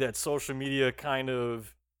way that social media kind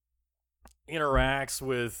of interacts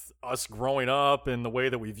with us growing up and the way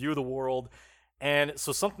that we view the world. And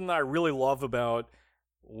so something that I really love about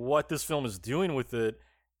what this film is doing with it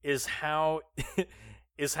is how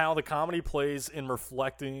the comedy plays in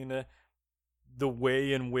reflecting the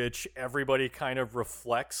way in which everybody kind of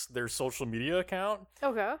reflects their social media account.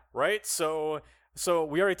 Okay. Right? So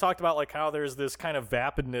we already talked about like how there's this kind of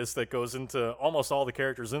vapidness that goes into almost all the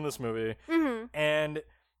characters in this movie. Mm-hmm. And,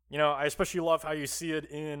 you know, I especially love how you see it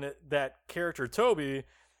in that character, Toby,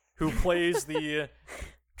 who plays the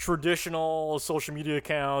traditional social media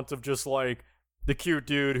account of just like the cute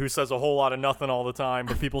dude who says a whole lot of nothing all the time,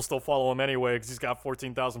 but people still follow him anyway because he's got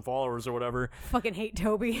 14,000 followers or whatever. Fucking hate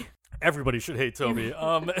Toby. Everybody should hate Toby.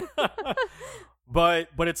 But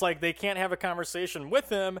it's like they can't have a conversation with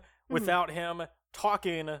him without him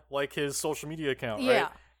talking like his social media account, right?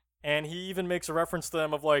 And he even makes a reference to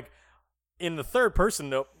them of like, in the third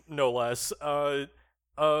person, no less,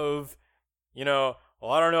 of, you know,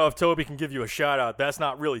 well, I don't know if Toby can give you a shout out. That's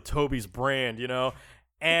not really Toby's brand, you know?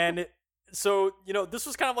 And so, you know, this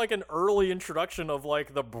was kind of like an early introduction of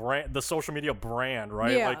like the social media brand,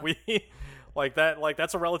 right? Yeah. Like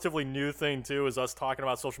that's a relatively new thing too, is us talking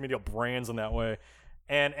about social media brands in that way.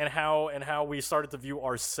 And how we started to view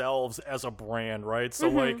ourselves as a brand, right? So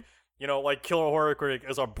like, you know, like Killer Horror Critic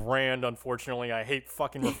as a brand, unfortunately, I hate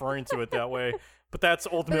fucking referring to it that way, but that's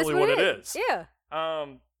ultimately what it is. Yeah.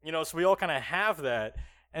 You know, so we all kind of have that.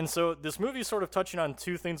 And so this movie is sort of touching on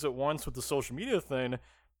two things at once with the social media thing,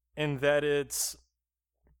 in that it's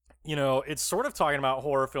it's sort of talking about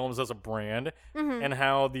horror films as a brand and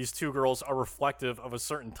how these two girls are reflective of a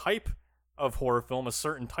certain type of horror film, a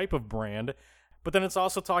certain type of brand. But then it's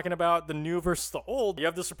also talking about the new versus the old. You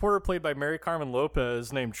have this reporter played by Mary Carmen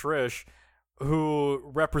Lopez named Trish, who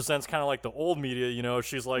represents kind of like the old media.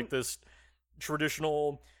 She's like this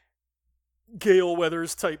traditional Gale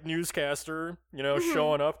Weathers type newscaster,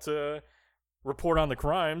 showing up to report on the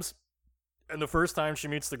crimes. And the first time she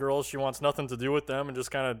meets the girls, she wants nothing to do with them and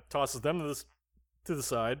just kind of tosses them to the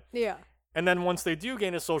side. Yeah. And then once they do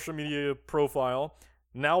gain a social media profile,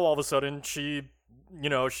 now all of a sudden she's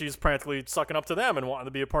practically sucking up to them and wanting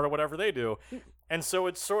to be a part of whatever they do. And so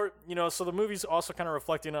it's so the movie's also kind of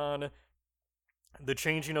reflecting on the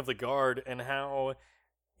changing of the guard and how,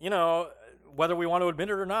 whether we want to admit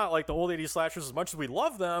it or not, like the old 80s slashers, as much as we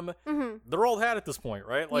love them, they're old hat at this point,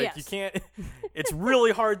 right? Like, yes. You can't, it's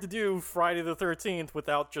really hard to do Friday the 13th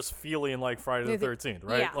without just feeling like Friday the 13th,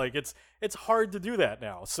 right? Yeah. Like, it's hard to do that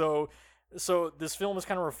now. So this film is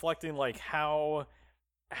kind of reflecting, like, how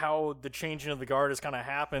the changing of the guard has kind of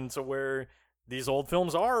happened to where these old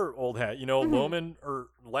films are old hat.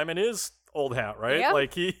 Lemon is old hat, right? Yep.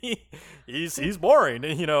 Like, he's boring,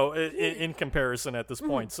 in comparison at this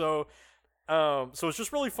point. So it's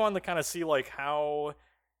just really fun to kind of see like how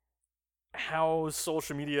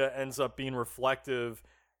social media ends up being reflective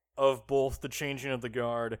of both the changing of the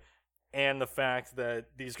guard and the fact that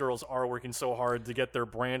these girls are working so hard to get their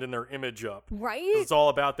brand and their image up. Right? It's all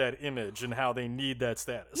about that image and how they need that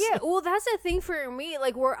status. Yeah, well, that's the thing for me.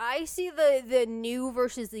 Like, where I see the new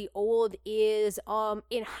versus the old is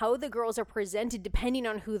in how the girls are presented depending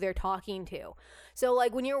on who they're talking to. So,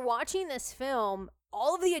 like, when you're watching this film,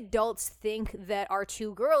 all of the adults think that our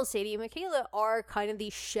two girls, Sadie and Michaela, are kind of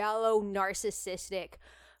these shallow, narcissistic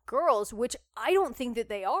girls, which I don't think that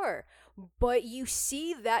they are. But you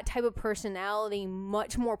see that type of personality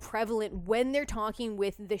much more prevalent when they're talking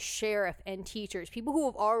with the sheriff and teachers, people who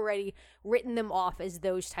have already written them off as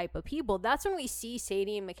those type of people. That's when we see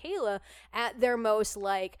Sadie and Michaela at their most,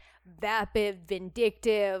 like, vapid,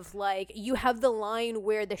 vindictive. Like, you have the line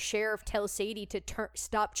where the sheriff tells Sadie to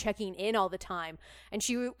stop checking in all the time, and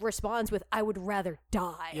she responds with, "I would rather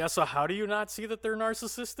die." Yeah, so how do you not see that they're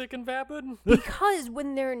narcissistic and vapid? Because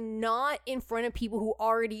when they're not in front of people who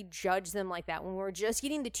already judge them like that, when we're just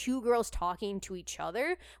getting the two girls talking to each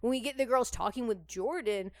other, when we get the girls talking with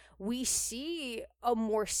Jordan, we see a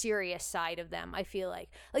more serious side of them, I feel like.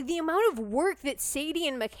 Like, the amount of work that Sadie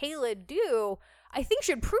and Michaela do, I think,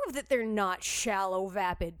 should prove that they're not shallow,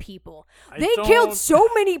 vapid people. They killed so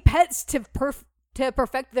many pets to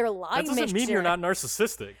perfect their lie That doesn't mean you're not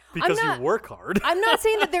narcissistic because you work hard. I'm not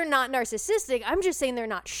saying that they're not narcissistic. I'm just saying they're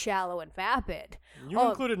not shallow and vapid. You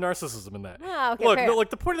included narcissism in that. Okay, Look, fair. no,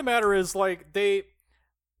 like, the point of the matter is, like,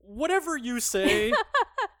 whatever you say,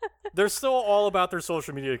 they're still all about their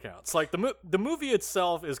social media accounts. Like, the movie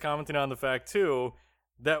itself is commenting on the fact, too,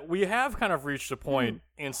 that we have kind of reached a point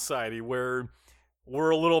in society where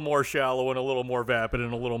we're a little more shallow and a little more vapid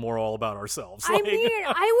and a little more all about ourselves. I mean,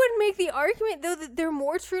 I would make the argument, though, that they're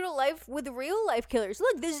more true to life with real life killers.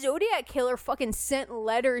 Look, the Zodiac killer fucking sent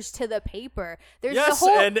letters to the paper. There's yes, the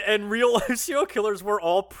whole... and real life serial killers were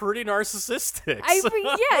all pretty narcissistic.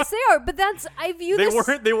 Yes, they are, but I view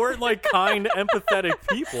this... They weren't like kind, empathetic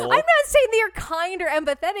people. I'm not saying they're kind or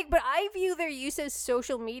empathetic, but I view their use of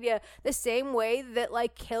social media the same way that,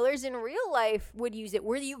 like, killers in real life would use it,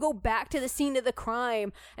 where you go back to the scene of the crime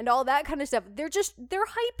and all that kind of stuff. They're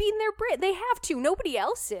hyping their brand. They have to. Nobody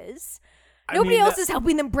else is. Nobody else is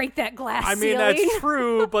helping them break that glass ceiling. That's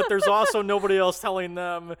true, but there's also nobody else telling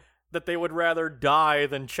them that they would rather die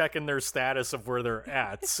than checking their status of where they're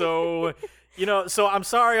at. So, so I'm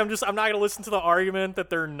sorry, I'm not going to listen to the argument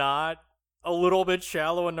that they're not a little bit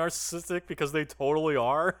shallow and narcissistic, because they totally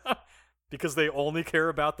are, because they only care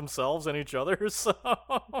about themselves and each other. So,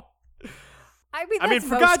 I mean,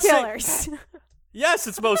 for God's killers. sake, yes,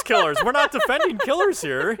 it's most killers. We're not defending killers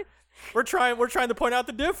here. We're trying to point out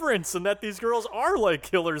the difference, and that these girls are like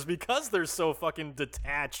killers because they're so fucking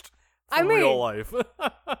detached from real life.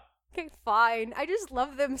 Okay, fine. I just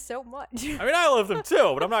love them so much. I love them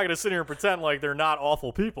too, but I'm not going to sit here and pretend like they're not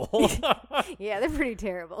awful people. Yeah, they're pretty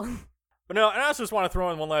terrible. But no, and I also just want to throw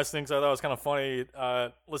in one last thing, because I thought it was kind of funny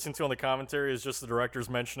listening to on the commentary, is just the directors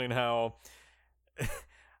mentioning how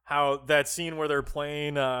that scene where they're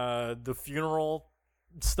playing the funeral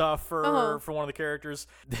stuff for one of the characters,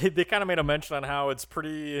 they kind of made a mention on how it's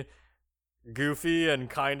pretty goofy and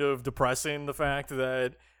kind of depressing, the fact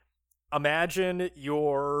that imagine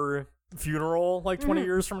your funeral like 20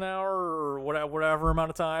 years from now or whatever amount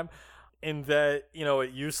of time, and that,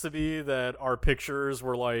 it used to be that our pictures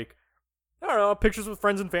were like I don't know, pictures with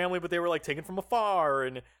friends and family, but they were like taken from afar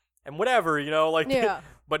and whatever, you know, like. Yeah.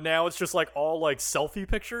 But now it's just like all like selfie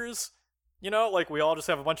pictures, you know, like we all just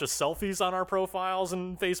have a bunch of selfies on our profiles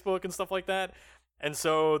and Facebook and stuff like that. And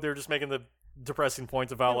so they're just making the depressing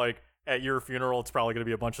point about like at your funeral, it's probably going to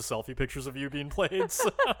be a bunch of selfie pictures of you being played. So.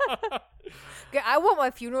 I want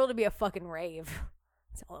my funeral to be a fucking rave.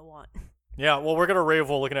 That's all I want. Yeah, well, we're going to rave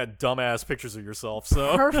while looking at dumbass pictures of yourself.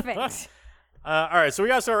 So Perfect. all right, so we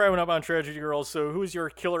got to start wrapping up on Tragedy Girls. So who's your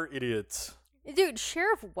killer idiot? Dude,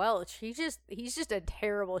 Sheriff Welch, he's just a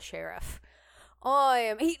terrible sheriff.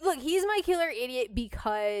 He's my killer idiot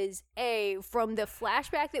because from the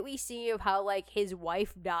flashback that we see of how like his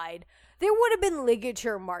wife died, there would have been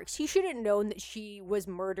ligature marks. He should have known that she was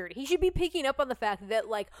murdered. He should be picking up on the fact that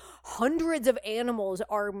like hundreds of animals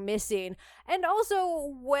are missing. And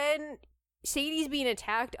also when Sadie's being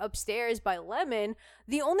attacked upstairs by Lemon,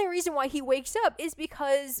 the only reason why he wakes up is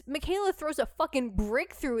because Michaela throws a fucking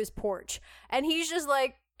brick through his porch. And he's just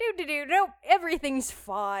like, nope, everything's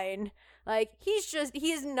fine. Like, he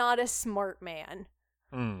is not a smart man.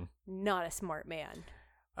 Not a smart man.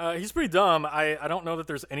 He's pretty dumb. I don't know that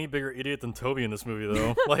there's any bigger idiot than Toby in this movie,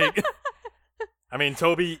 though. Like, I mean,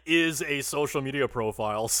 Toby is a social media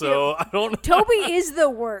profile, so I don't know. Toby is the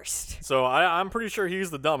worst. So I'm pretty sure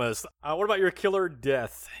he's the dumbest. What about your killer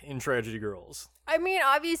death in Tragedy Girls? I mean,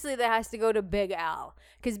 obviously that has to go to Big Al.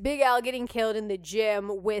 Because Big Al getting killed in the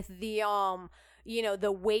gym with the,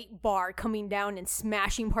 the weight bar coming down and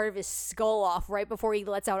smashing part of his skull off right before he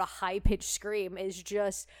lets out a high-pitched scream is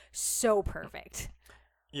just so perfect.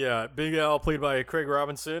 Yeah, Big Al, played by Craig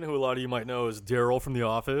Robinson, who a lot of you might know as Daryl from The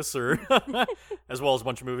Office, or as well as a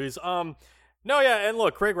bunch of movies. And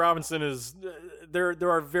look, Craig Robinson is there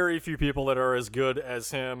are very few people that are as good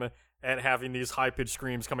as him at having these high-pitched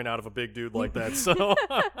screams coming out of a big dude like that. So,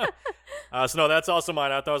 no, that's also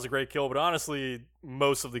mine. I thought it was a great kill, but honestly,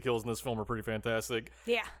 most of the kills in this film are pretty fantastic.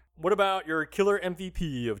 Yeah. What about your killer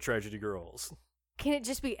MVP of Tragedy Girls? Can it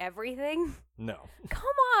just be everything? No. Come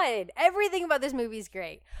on. Everything about this movie is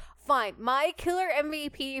great. Fine. My killer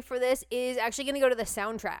MVP for this is actually going to go to the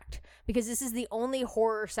soundtrack because this is the only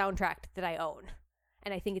horror soundtrack that I own.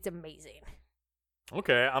 And I think it's amazing.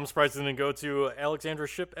 Okay, I'm surprised it didn't go to Alexandra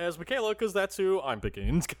Shipp as Michaela because that's who I'm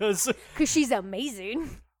picking. Because she's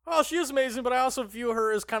amazing. Well, she is amazing, but I also view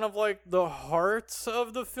her as kind of like the heart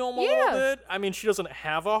of the film a little bit. I mean, she doesn't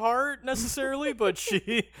have a heart necessarily, but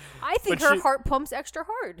she... I think her heart pumps extra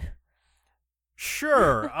hard.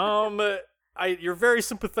 Sure. You're very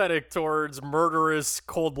sympathetic towards murderous,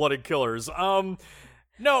 cold-blooded killers. No,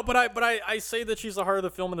 but I say that she's the heart of the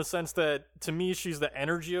film in the sense that, to me, she's the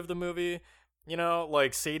energy of the movie. You know,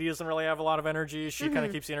 like, Sadie doesn't really have a lot of energy. She kind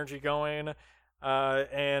of keeps the energy going.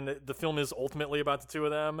 And the film is ultimately about the two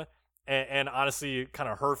of them, and honestly, kind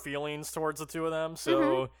of her feelings towards the two of them.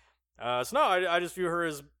 So, I just view her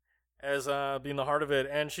as being the heart of it,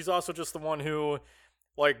 and she's also just the one who,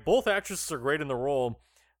 like, both actresses are great in the role,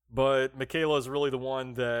 but Michaela is really the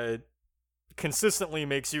one that consistently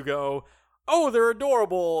makes you go, "Oh, they're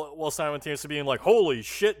adorable," while simultaneously being like, "Holy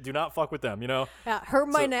shit, do not fuck with them," you know? Yeah, her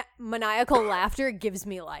maniacal laughter gives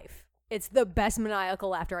me life. It's the best maniacal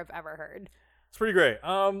laughter I've ever heard. It's pretty great.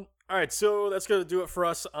 All right, so that's going to do it for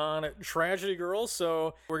us on Tragedy Girls.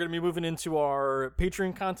 So we're going to be moving into our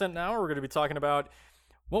Patreon content now. We're going to be talking about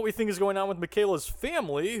what we think is going on with Michaela's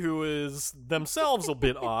family, who is themselves a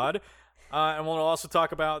bit odd. And we'll also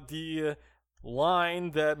talk about the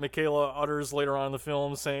line that Michaela utters later on in the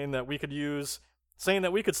film saying that we could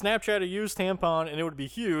Snapchat a used tampon and it would be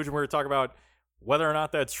huge. And we're going to talk about whether or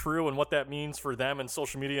not that's true and what that means for them and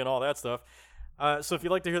social media and all that stuff. So if you'd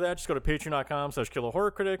like to hear that, just go to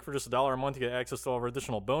patreon.com/KillerHorrorCritic for just $1 a month to get access to all of our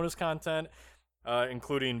additional bonus content,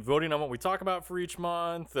 including voting on what we talk about for each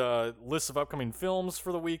month, lists of upcoming films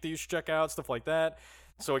for the week that you should check out, stuff like that.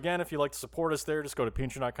 So again, if you'd like to support us there, just go to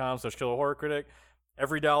patreon.com/KillerHorrorCritic.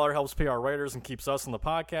 Every dollar helps pay our writers and keeps us and the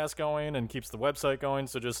podcast going and keeps the website going.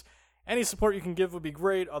 So just any support you can give would be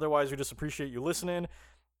great. Otherwise, we just appreciate you listening.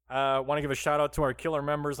 Want to give a shout out to our killer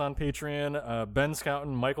members on Patreon, Ben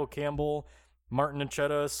Scouten, Michael Campbell, Martin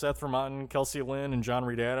Anchetta, Seth Vermonten, Kelsey Lynn, and John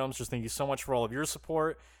Reed Adams. Just thank you so much for all of your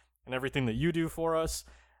support and everything that you do for us.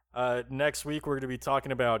 Next week, we're going to be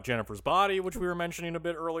talking about Jennifer's Body, which we were mentioning a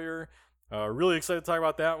bit earlier. Really excited to talk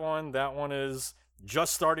about that one. That one is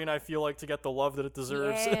just starting, I feel like, to get the love that it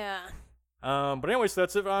deserves. Yeah. But anyways,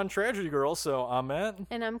 that's it on Tragedy Girls. So I'm Matt.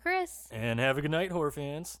 And I'm Chris. And have a good night, horror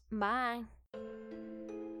fans. Bye.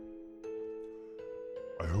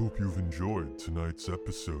 I hope you've enjoyed tonight's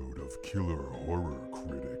episode of Killer Horror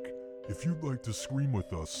Critic. If you'd like to scream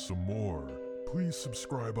with us some more, please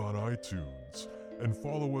subscribe on iTunes and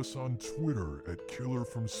follow us on Twitter at Killer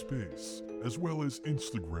From Space, as well as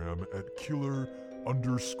Instagram at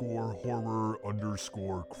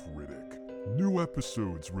Killer_Horror_Critic. New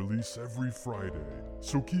episodes release every Friday,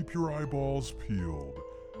 so keep your eyeballs peeled,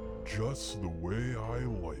 just the way I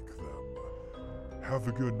like them. Have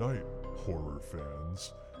a good night, horror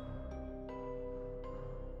fans,